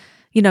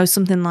 you know,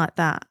 something like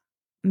that.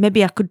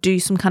 Maybe I could do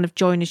some kind of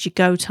join as you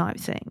go type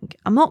thing.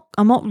 I'm not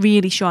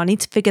really sure. I need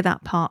to figure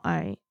that part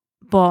out.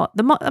 But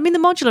the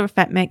modular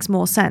effect makes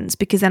more sense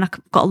because then I've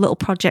got a little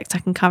project I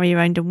can carry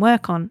around and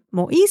work on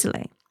more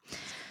easily.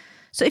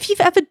 So if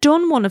you've ever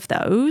done one of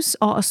those,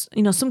 or,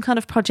 you know, some kind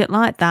of project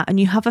like that, and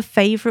you have a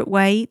favourite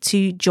way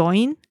to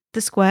join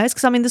the squares,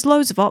 because I mean, there's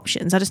loads of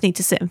options. I just need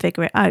to sit and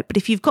figure it out. But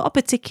if you've got a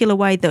particular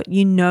way that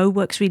you know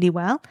works really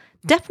well,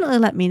 definitely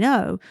let me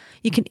know.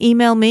 You can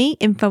email me,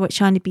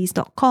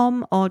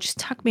 info@shinybees.com, or just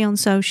tag me on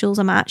socials.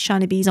 I'm at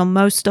shinybees on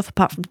most stuff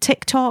apart from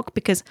TikTok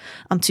because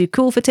I'm too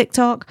cool for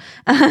TikTok.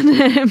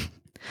 And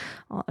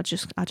I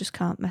just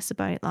can't mess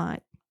about,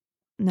 like,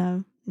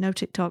 no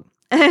TikTok.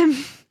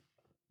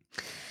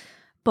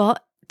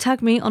 But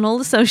tag me on all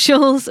the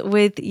socials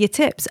with your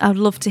tips. I'd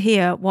love to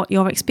hear what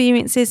your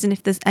experience is and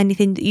if there's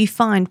anything that you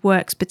find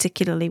works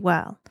particularly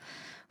well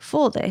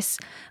for this.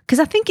 Because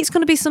I think it's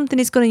going to be something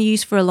he's going to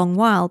use for a long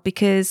while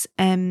because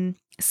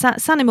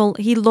Sanimal,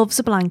 he loves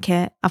a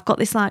blanket. I've got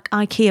this like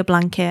IKEA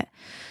blanket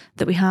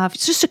that we have.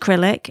 It's just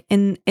acrylic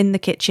in the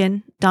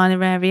kitchen,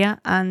 diner area.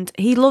 And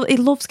he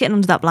loves getting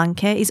under that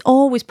blanket. He's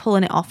always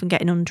pulling it off and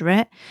getting under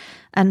it.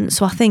 And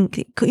so I think,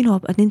 you know,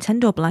 a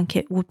Nintendo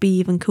blanket would be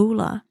even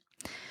cooler.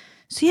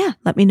 So yeah,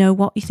 let me know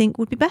what you think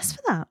would be best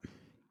for that.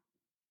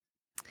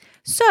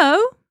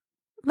 So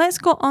let's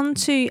go on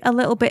to a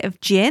little bit of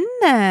gin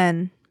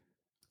then.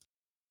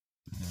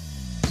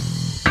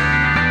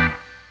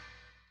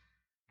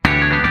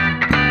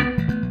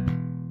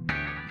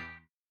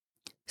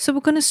 So we're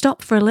going to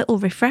stop for a little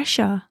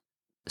refresher.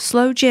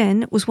 Sloe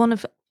gin was one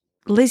of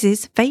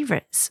Liz's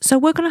favourites. So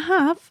we're going to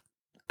have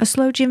a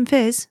sloe gin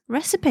fizz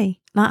recipe,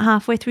 like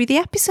halfway through the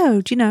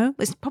episode, you know.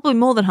 It's probably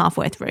more than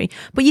halfway through,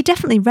 but you're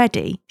definitely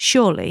ready,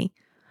 surely,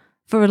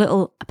 for a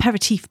little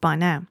aperitif by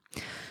now.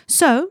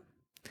 So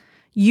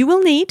you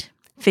will need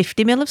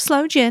 50ml of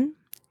sloe gin,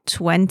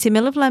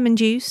 20ml of lemon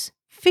juice,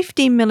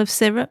 15ml of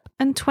syrup,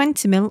 and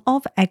 20ml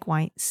of egg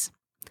whites.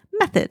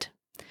 Method: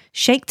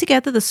 shake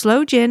together the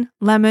sloe gin,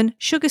 lemon,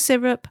 sugar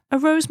syrup, a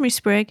rosemary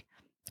sprig,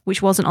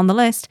 which wasn't on the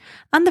list,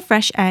 and the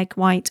fresh egg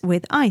white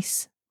with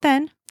ice.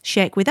 Then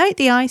shake without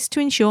the ice to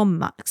ensure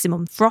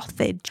maximum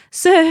frothage.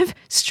 Serve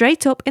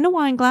straight up in a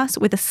wine glass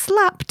with a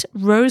slapped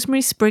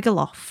rosemary sprig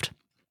aloft.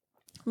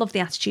 Love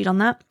the attitude on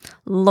that.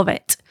 Love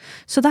it.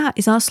 So that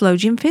is our sloe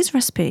gin fizz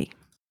recipe.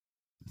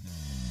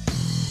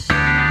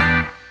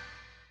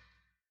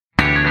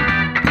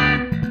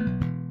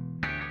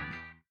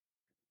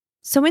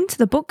 So into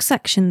the book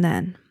section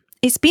then.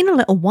 It's been a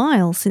little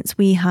while since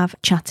we have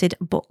chatted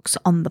books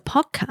on the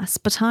podcast,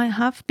 but I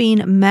have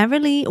been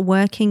merrily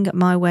working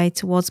my way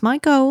towards my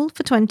goal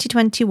for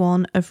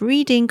 2021 of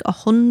reading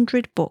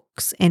 100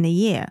 books in a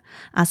year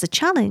as a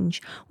challenge,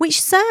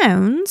 which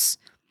sounds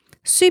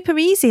super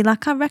easy.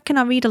 Like, I reckon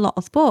I read a lot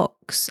of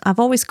books. I've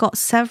always got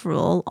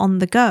several on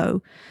the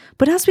go.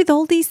 But as with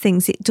all these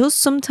things, it does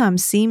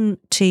sometimes seem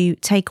to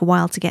take a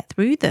while to get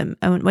through them.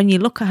 And when you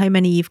look at how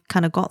many you've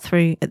kind of got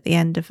through at the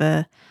end of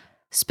a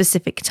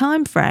specific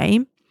time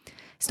frame,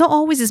 it's not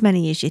always as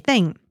many as you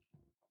think.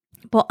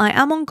 But I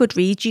am on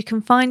Goodreads. You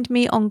can find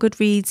me on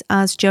Goodreads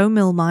as Jo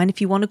Millmine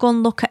if you want to go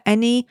and look at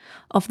any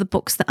of the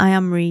books that I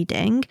am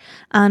reading.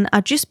 And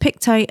I just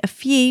picked out a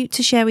few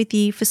to share with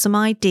you for some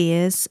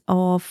ideas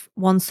of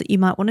ones that you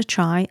might want to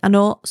try. I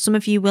know some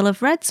of you will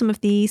have read some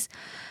of these,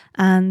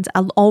 and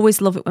I'll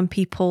always love it when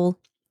people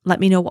let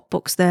me know what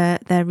books they're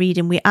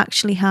reading. We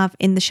actually have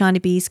in the Shiny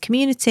Bees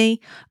community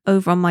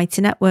over on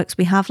Mighty Networks,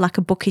 we have like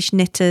a bookish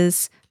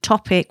knitters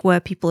topic where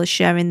people are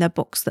sharing their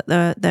books that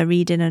they're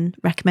reading and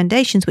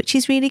recommendations, which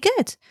is really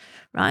good,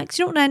 right? Because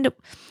you don't want to end up,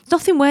 it's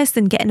nothing worse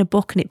than getting a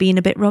book and it being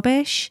a bit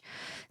rubbish.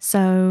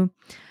 So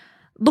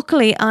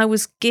luckily I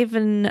was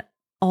given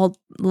or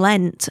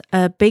lent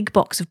a big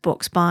box of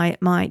books by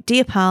my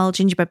dear pal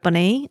Gingerbread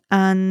Bunny,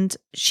 and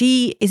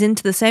she is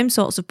into the same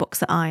sorts of books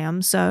that I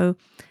am. So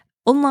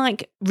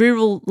unlike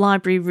Rural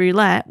Library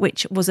Roulette,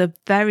 which was a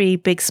very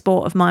big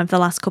sport of mine for the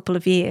last couple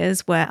of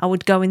years, where I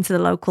would go into the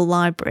local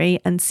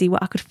library and see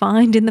what I could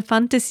find in the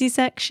fantasy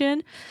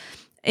section,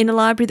 in a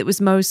library that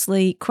was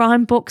mostly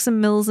crime books and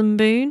Mills and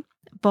Boon.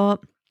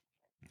 But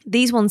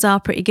these ones are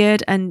pretty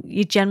good, and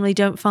you generally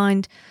don't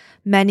find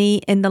many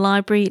in the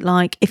library.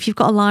 Like if you've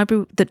got a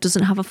library that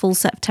doesn't have a full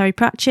set of Terry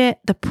Pratchett,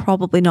 they're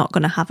probably not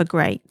going to have a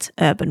great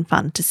urban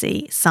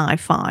fantasy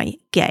sci-fi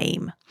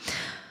game.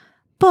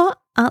 But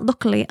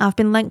luckily, I've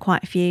been lent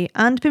quite a few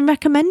and been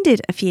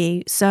recommended a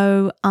few.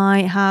 So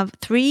I have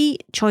 3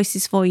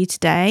 choices for you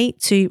today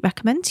to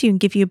recommend to you and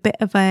give you a bit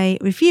of a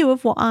review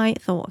of what I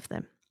thought of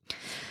them.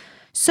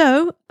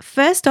 So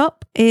first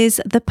up is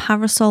the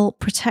Parasol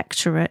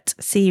Protectorate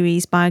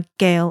series by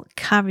Gail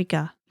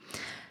Carriger.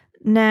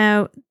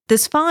 Now,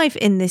 there's 5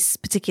 in this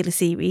particular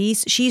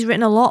series. She's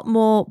written a lot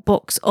more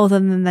books other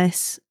than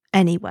this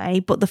anyway,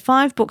 but the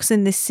 5 books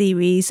in this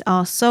series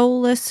are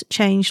Soulless,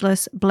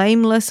 Changeless,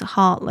 Blameless,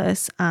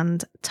 Heartless,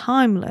 and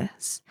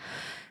Timeless.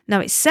 Now,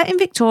 it's set in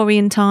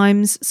Victorian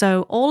times,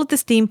 so all of the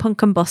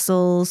steampunk and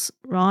bustles,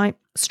 right?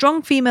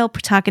 Strong female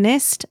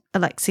protagonist,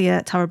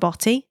 Alexia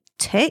Tarabotti,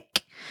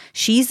 tick.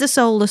 She's the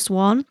soulless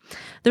one.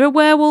 There are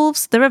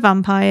werewolves, there are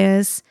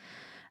vampires.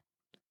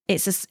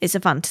 It's a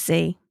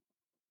fantasy.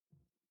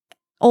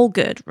 All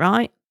good,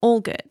 right? All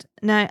good.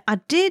 Now, I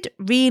did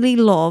really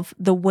love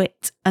the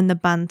wit and the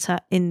banter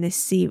in this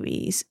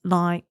series.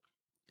 Like,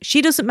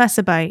 she doesn't mess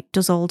about,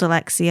 does old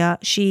Alexia.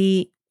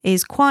 She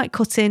is quite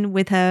cutting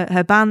with her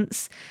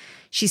bants.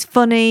 She's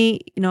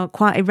funny,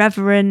 quite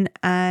irreverent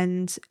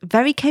and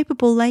very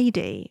capable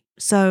lady.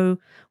 So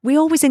we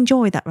always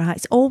enjoy that, right?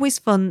 It's always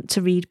fun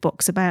to read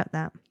books about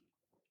that.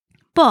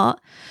 But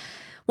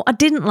what I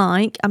didn't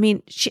like, I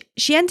mean,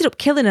 she ended up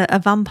killing a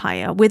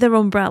vampire with her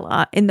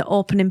umbrella in the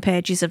opening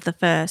pages of the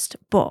first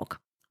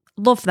book.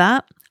 Love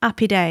that.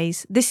 Happy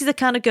days. This is the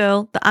kind of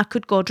girl that I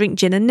could go drink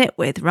gin and knit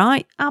with,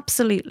 right?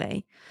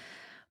 Absolutely.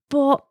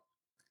 But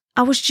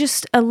I was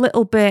just a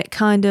little bit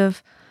kind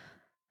of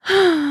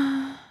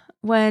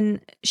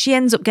when she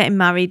ends up getting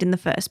married in the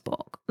first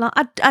book. Like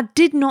I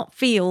did not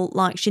feel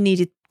like she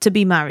needed to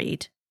be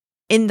married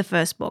in the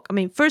first book. I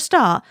mean, for a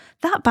start,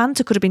 that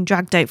banter could have been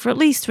dragged out for at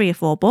least 3 or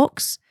 4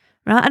 books,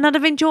 right? And I'd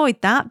have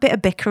enjoyed that bit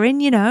of bickering,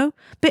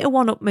 bit of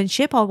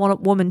one-upmanship or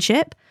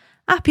one-up-womanship.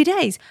 Happy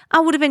days. I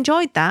would have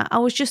enjoyed that. I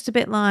was just a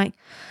bit like,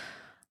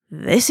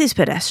 this is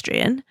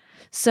pedestrian.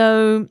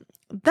 So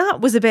that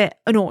was a bit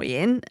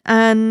annoying.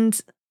 And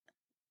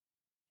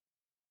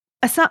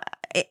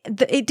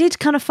it did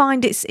kind of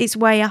find its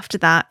way after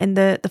that. And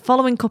the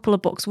following couple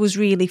of books was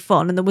really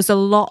fun. And there was a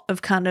lot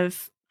of kind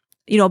of,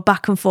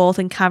 back and forth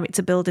and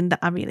character building that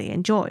I really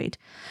enjoyed.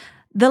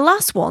 The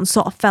last one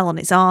sort of fell on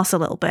its arse a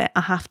little bit,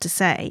 I have to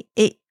say.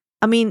 It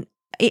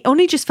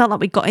only just felt like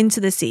we got into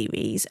the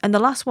series, and the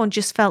last one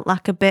just felt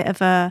like a bit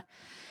of a,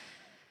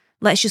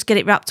 let's just get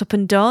it wrapped up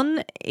and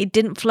done. It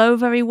didn't flow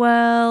very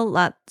well.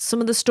 Like some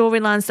of the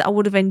storylines that I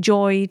would have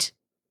enjoyed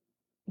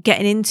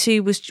getting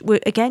into were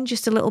again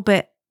just a little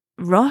bit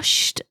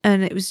rushed,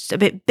 and it was a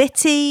bit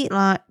bitty.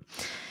 Like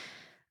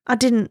I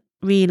didn't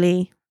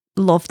really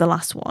love the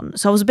last one,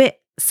 so I was a bit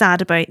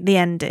sad about the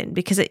ending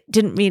because it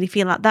didn't really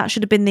feel like that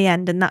should have been the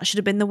end and that should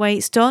have been the way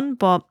it's done.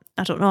 But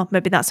I don't know,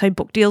 maybe that's how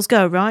book deals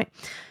go, right?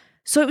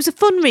 So it was a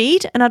fun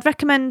read and I'd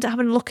recommend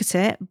having a look at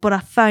it, but I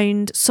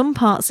found some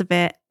parts of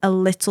it a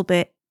little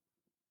bit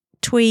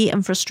twee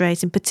and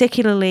frustrating,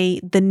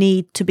 particularly the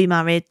need to be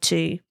married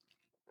to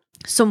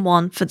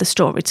someone for the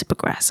story to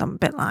progress. I'm a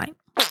bit like,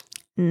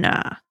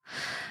 nah.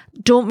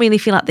 Don't really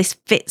feel like this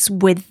fits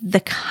with the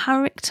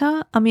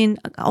character,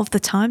 of the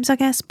times, I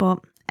guess. But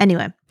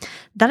anyway,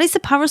 that is the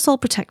Parasol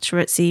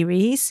Protectorate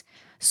series.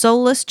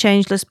 Soulless,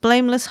 Changeless,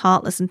 Blameless,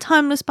 Heartless and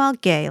Timeless by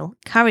Gail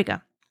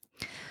Carriger.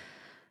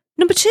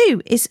 Number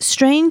 2 is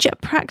Strange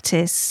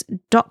Practice,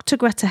 Dr.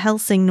 Greta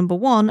Helsing, number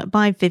 1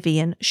 by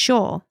Vivian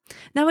Shaw.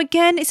 Now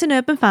again, it's an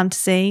urban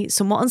fantasy.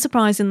 Somewhat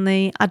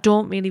unsurprisingly, I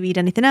don't really read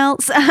anything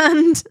else.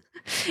 And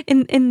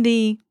in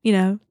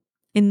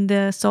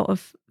the sort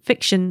of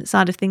fiction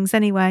side of things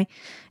anyway,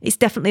 it's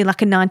definitely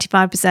like a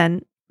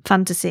 95%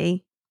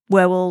 fantasy,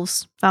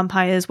 werewolves,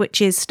 vampires,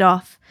 witches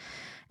stuff.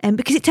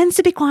 because it tends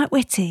to be quite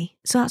witty.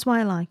 So that's why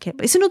I like it.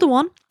 But it's another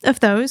one of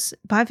those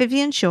by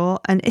Vivian Shaw.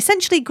 And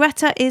essentially,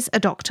 Greta is a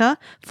doctor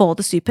for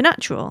the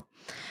supernatural.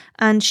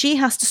 And she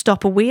has to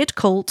stop a weird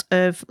cult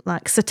of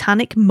like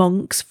satanic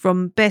monks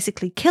from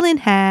basically killing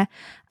her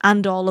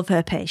and all of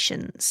her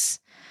patients.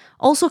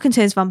 Also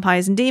contains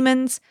vampires and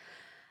demons.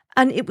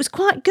 And it was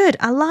quite good.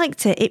 I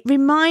liked it. It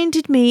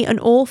reminded me an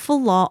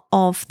awful lot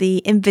of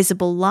the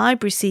Invisible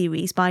Library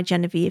series by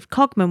Genevieve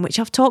Cogman, which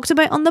I've talked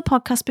about on the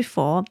podcast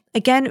before.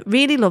 Again,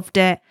 really loved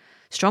it.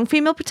 Strong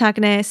female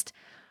protagonist,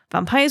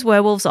 vampires,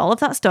 werewolves, all of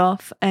that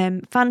stuff,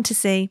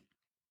 fantasy.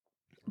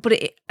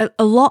 But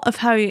a lot of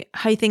how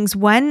things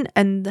went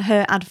and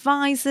her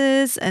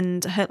advisors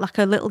and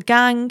her little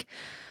gang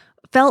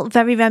felt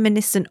very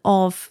reminiscent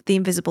of the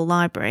Invisible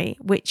Library,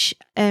 which,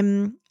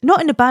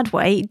 not in a bad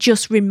way,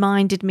 just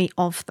reminded me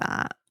of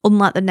that,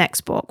 unlike the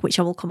next book, which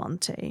I will come on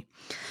to.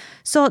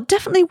 So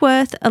definitely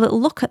worth a little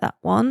look at that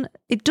one.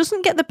 It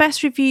doesn't get the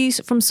best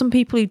reviews from some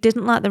people who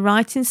didn't like the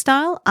writing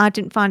style. I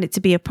didn't find it to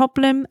be a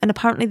problem, and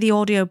apparently the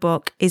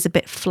audiobook is a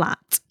bit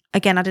flat.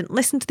 Again, I didn't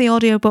listen to the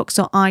audiobook,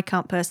 so I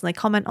can't personally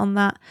comment on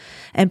that,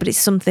 but it's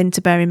something to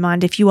bear in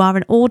mind if you are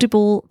an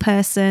Audible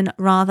person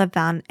rather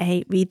than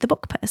a read the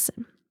book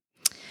person.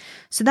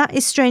 So that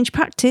is Strange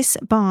Practice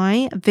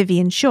by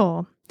Vivian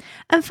Shaw.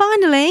 And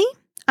finally,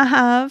 I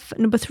have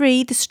number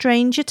 3, The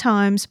Stranger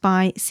Times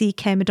by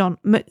C.K.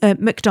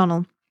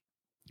 McDonnell,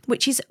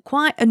 which is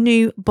quite a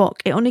new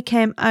book. It only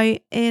came out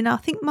in, I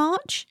think,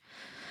 March.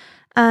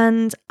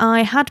 And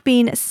I had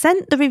been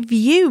sent the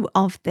review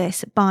of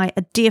this by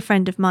a dear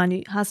friend of mine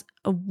who has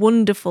a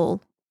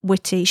wonderful,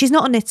 witty... She's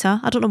not a knitter,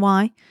 I don't know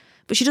why,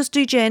 but she does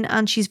do gin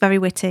and she's very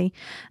witty.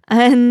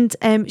 And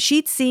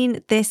she'd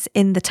seen this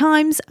in the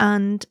Times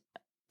and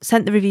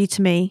sent the review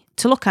to me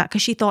to look at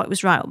because she thought it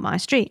was right up my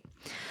street.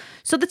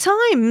 So the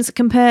Times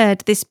compared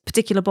this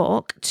particular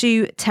book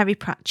to Terry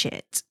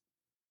Pratchett,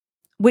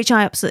 which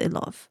I absolutely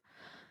love.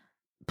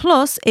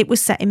 Plus, it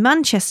was set in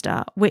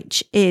Manchester,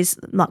 which is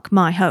like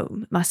my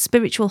home, my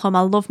spiritual home.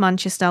 I love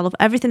Manchester. I love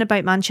everything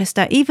about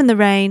Manchester, even the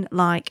rain,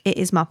 like it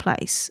is my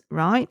place,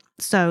 right?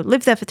 So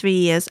lived there for 3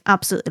 years,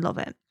 absolutely love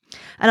it.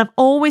 And I've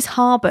always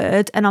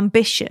harboured an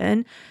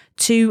ambition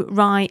to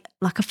write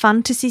like a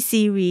fantasy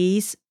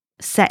series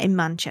set in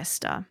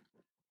Manchester.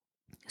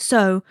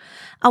 So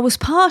I was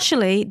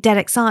partially dead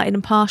excited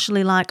and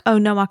partially like, oh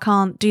no, I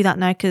can't do that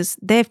now because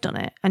they've done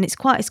it. And it's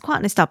quite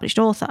an established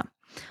author.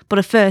 But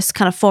a first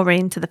kind of foray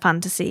into the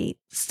fantasy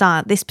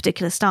style, this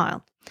particular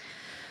style.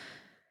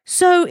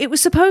 So it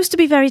was supposed to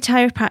be very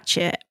Terry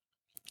Pratchett,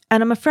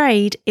 and I'm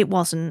afraid it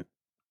wasn't.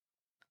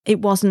 There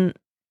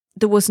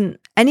wasn't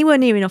anywhere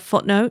near enough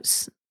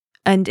footnotes.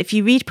 And if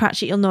you read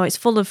Pratchett, you'll know it's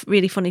full of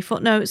really funny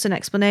footnotes and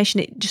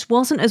explanation. It just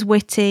wasn't as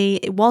witty.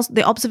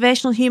 The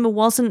observational humour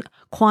wasn't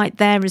quite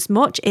there as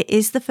much. It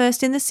is the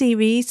first in the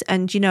series,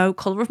 and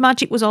Colour of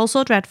Magic was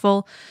also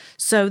dreadful.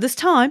 So there's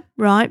time,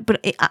 right?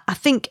 But I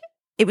think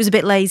it was a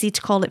bit lazy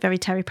to call it very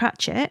Terry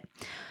Pratchett.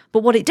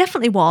 But what it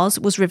definitely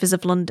was Rivers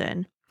of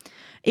London.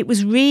 It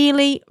was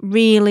really,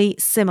 really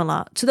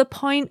similar to the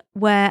point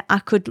where I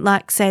could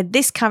say,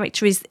 this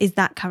character is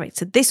that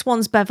character. This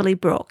one's Beverly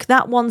Brooke.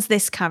 That one's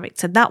this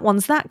character. That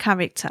one's that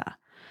character.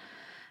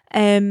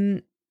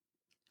 And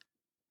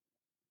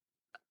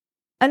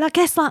I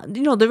guess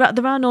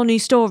there are no new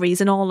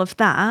stories and all of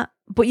that,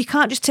 but you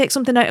can't just take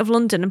something out of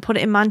London and put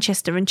it in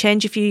Manchester and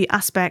change a few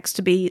aspects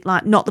to be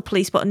like not the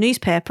police but a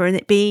newspaper and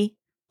it be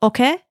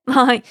okay.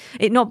 Like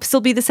it not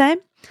still be the same,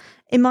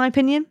 in my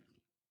opinion.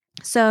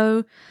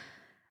 So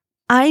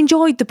I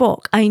enjoyed the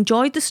book. I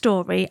enjoyed the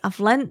story. I've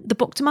lent the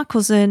book to my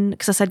cousin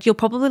because I said, you'll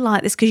probably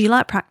like this because you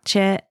like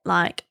Pratchett.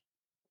 Like,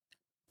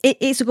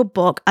 it's a good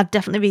book. I'd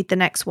definitely read the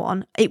next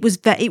one. It was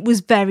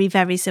very,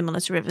 very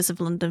similar to Rivers of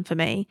London for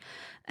me.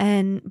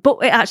 But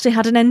it actually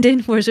had an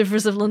ending, whereas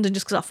Rivers of London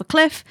just goes off a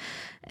cliff.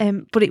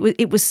 But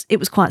it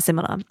was quite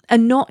similar.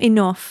 And not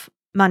enough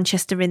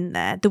Manchester in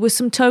there. There were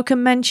some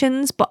token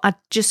mentions, but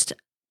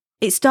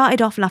it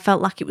started off and I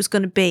felt like it was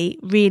going to be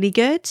really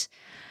good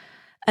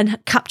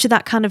and capture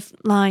that kind of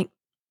like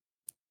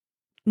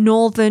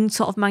northern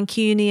sort of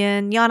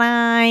Mancunian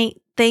yonai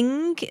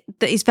thing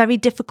that is very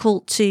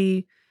difficult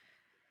to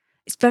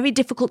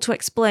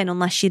explain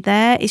unless you're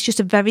there. It's just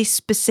a very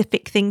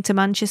specific thing to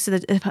Manchester,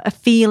 a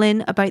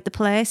feeling about the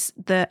place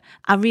that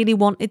I really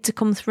wanted to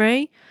come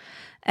through.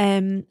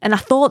 And I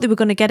thought they were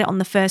going to get it on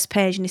the first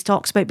page, and he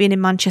talks about being in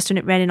Manchester and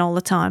it raining all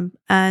the time.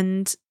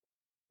 And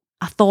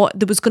I thought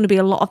there was going to be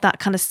a lot of that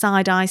kind of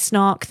side-eye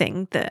snark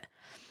thing that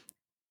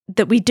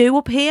we do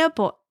up here,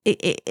 but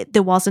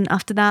there wasn't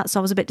after that, so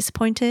I was a bit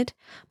disappointed.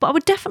 But I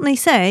would definitely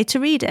say to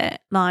read it.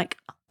 Like,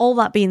 all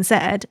that being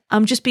said,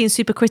 I'm just being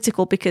super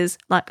critical because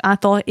like I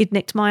thought he'd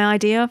nicked my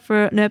idea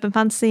for an urban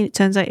fantasy, and it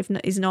turns out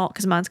he's not,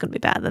 because mine's going to be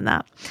better than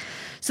that.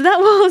 So that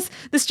was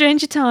The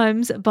Stranger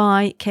Times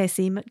by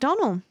K.C.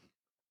 McDonnell.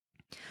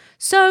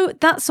 So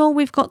that's all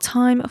we've got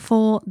time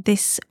for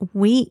this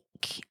week,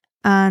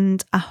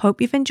 and I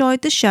hope you've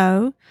enjoyed the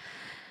show.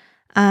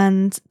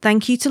 And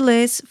thank you to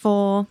Liz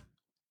for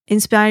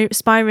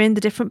inspiring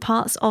the different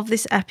parts of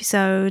this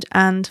episode,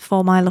 and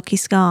for my lucky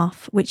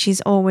scarf, which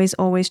is always,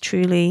 always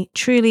truly,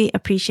 truly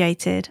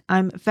appreciated.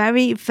 I'm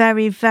very,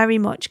 very, very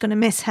much going to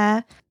miss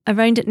her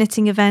around at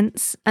knitting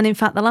events. And in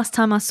fact, the last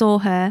time I saw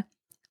her,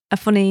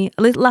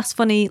 last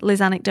funny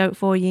Liz anecdote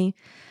for you,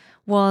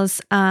 was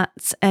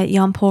at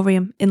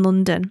Yarnporium in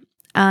London.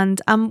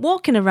 And I'm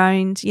walking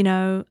around,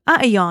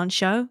 at a yarn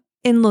show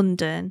in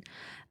London.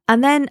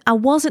 And then I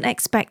wasn't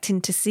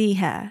expecting to see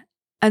her.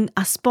 And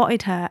I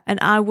spotted her, and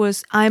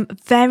I'm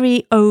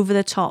very over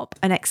the top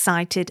and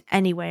excited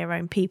anyway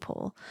around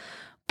people.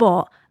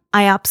 But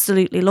I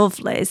absolutely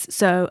love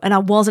Liz. And I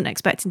wasn't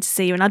expecting to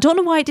see her. And I don't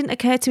know why it didn't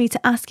occur to me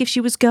to ask if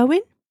she was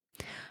going.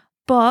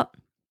 But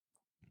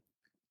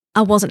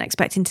I wasn't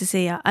expecting to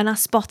see her, and I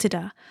spotted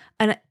her.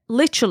 And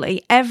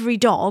literally every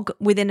dog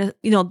within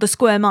the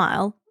square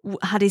mile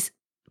had his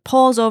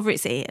paws over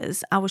its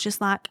ears. I was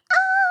just like,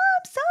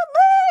 I'm so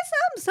Liz,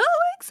 I'm so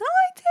excited.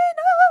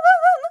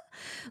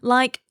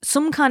 Like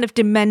some kind of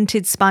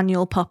demented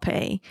spaniel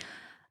puppy.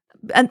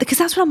 And because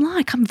that's what I'm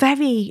like. I'm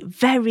very,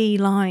 very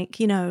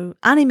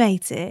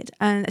animated.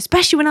 And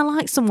especially when I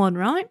like someone,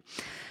 right?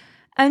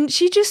 And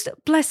she just,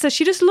 bless her,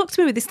 she just looked at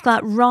me with this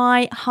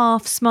wry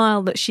half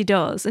smile that she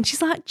does. And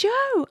she's like,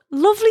 Jo,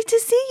 lovely to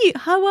see you.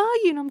 How are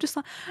you? And I'm just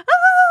like, I'm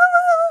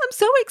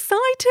so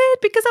excited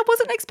because I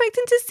wasn't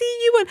expecting to see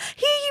you. And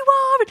here you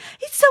are. And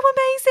it's so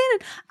amazing.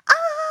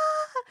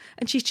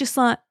 And she's just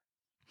like,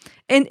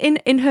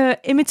 in her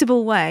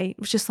imitable way,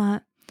 was just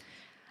like,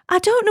 I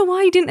don't know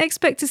why you didn't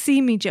expect to see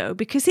me, Jo,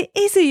 because it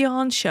is a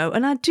yarn show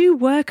and I do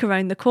work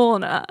around the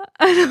corner.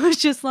 And I was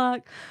just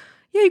like,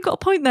 yeah, you've got a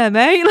point there,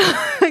 mate. I'm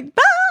so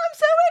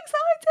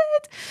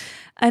excited.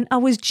 And I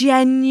was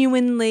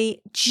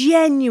genuinely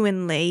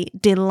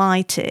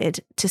delighted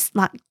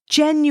to,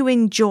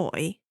 genuine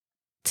joy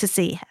to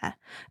see her.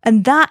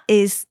 And that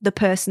is the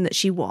person that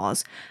she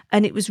was.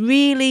 And it was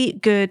really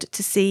good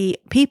to see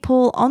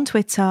people on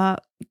Twitter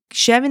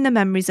sharing the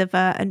memories of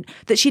her, and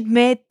that she'd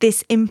made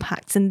this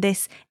impact and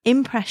this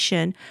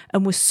impression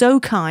and was so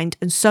kind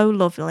and so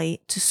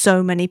lovely to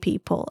so many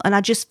people. And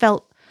I just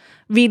felt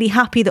really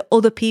happy that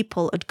other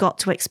people had got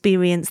to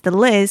experience the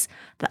Liz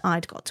that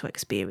I'd got to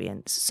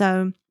experience.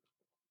 So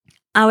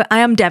I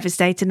am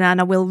devastated,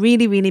 and I will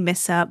really, really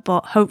miss her,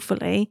 but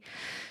hopefully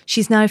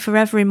she's now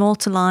forever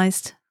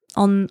immortalised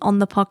on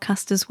the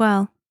podcast as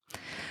well.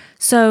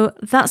 So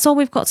that's all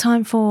we've got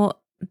time for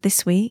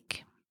this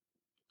week.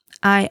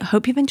 I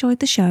hope you've enjoyed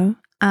the show,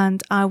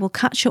 and I will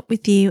catch up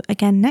with you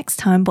again next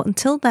time. But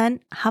until then,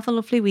 have a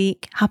lovely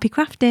week, happy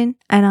crafting,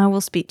 and I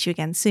will speak to you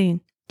again soon.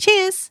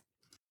 Cheers!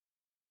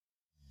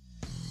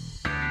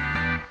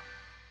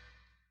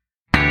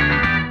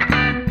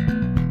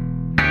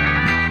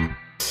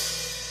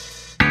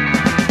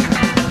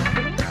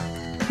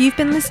 You've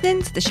been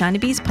listening to the Shiny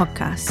Bees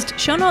podcast.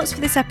 Show notes for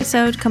this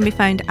episode can be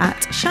found at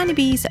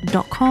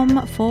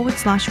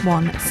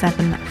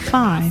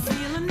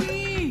shinybees.com/175.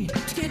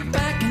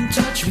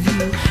 Touch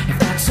with you.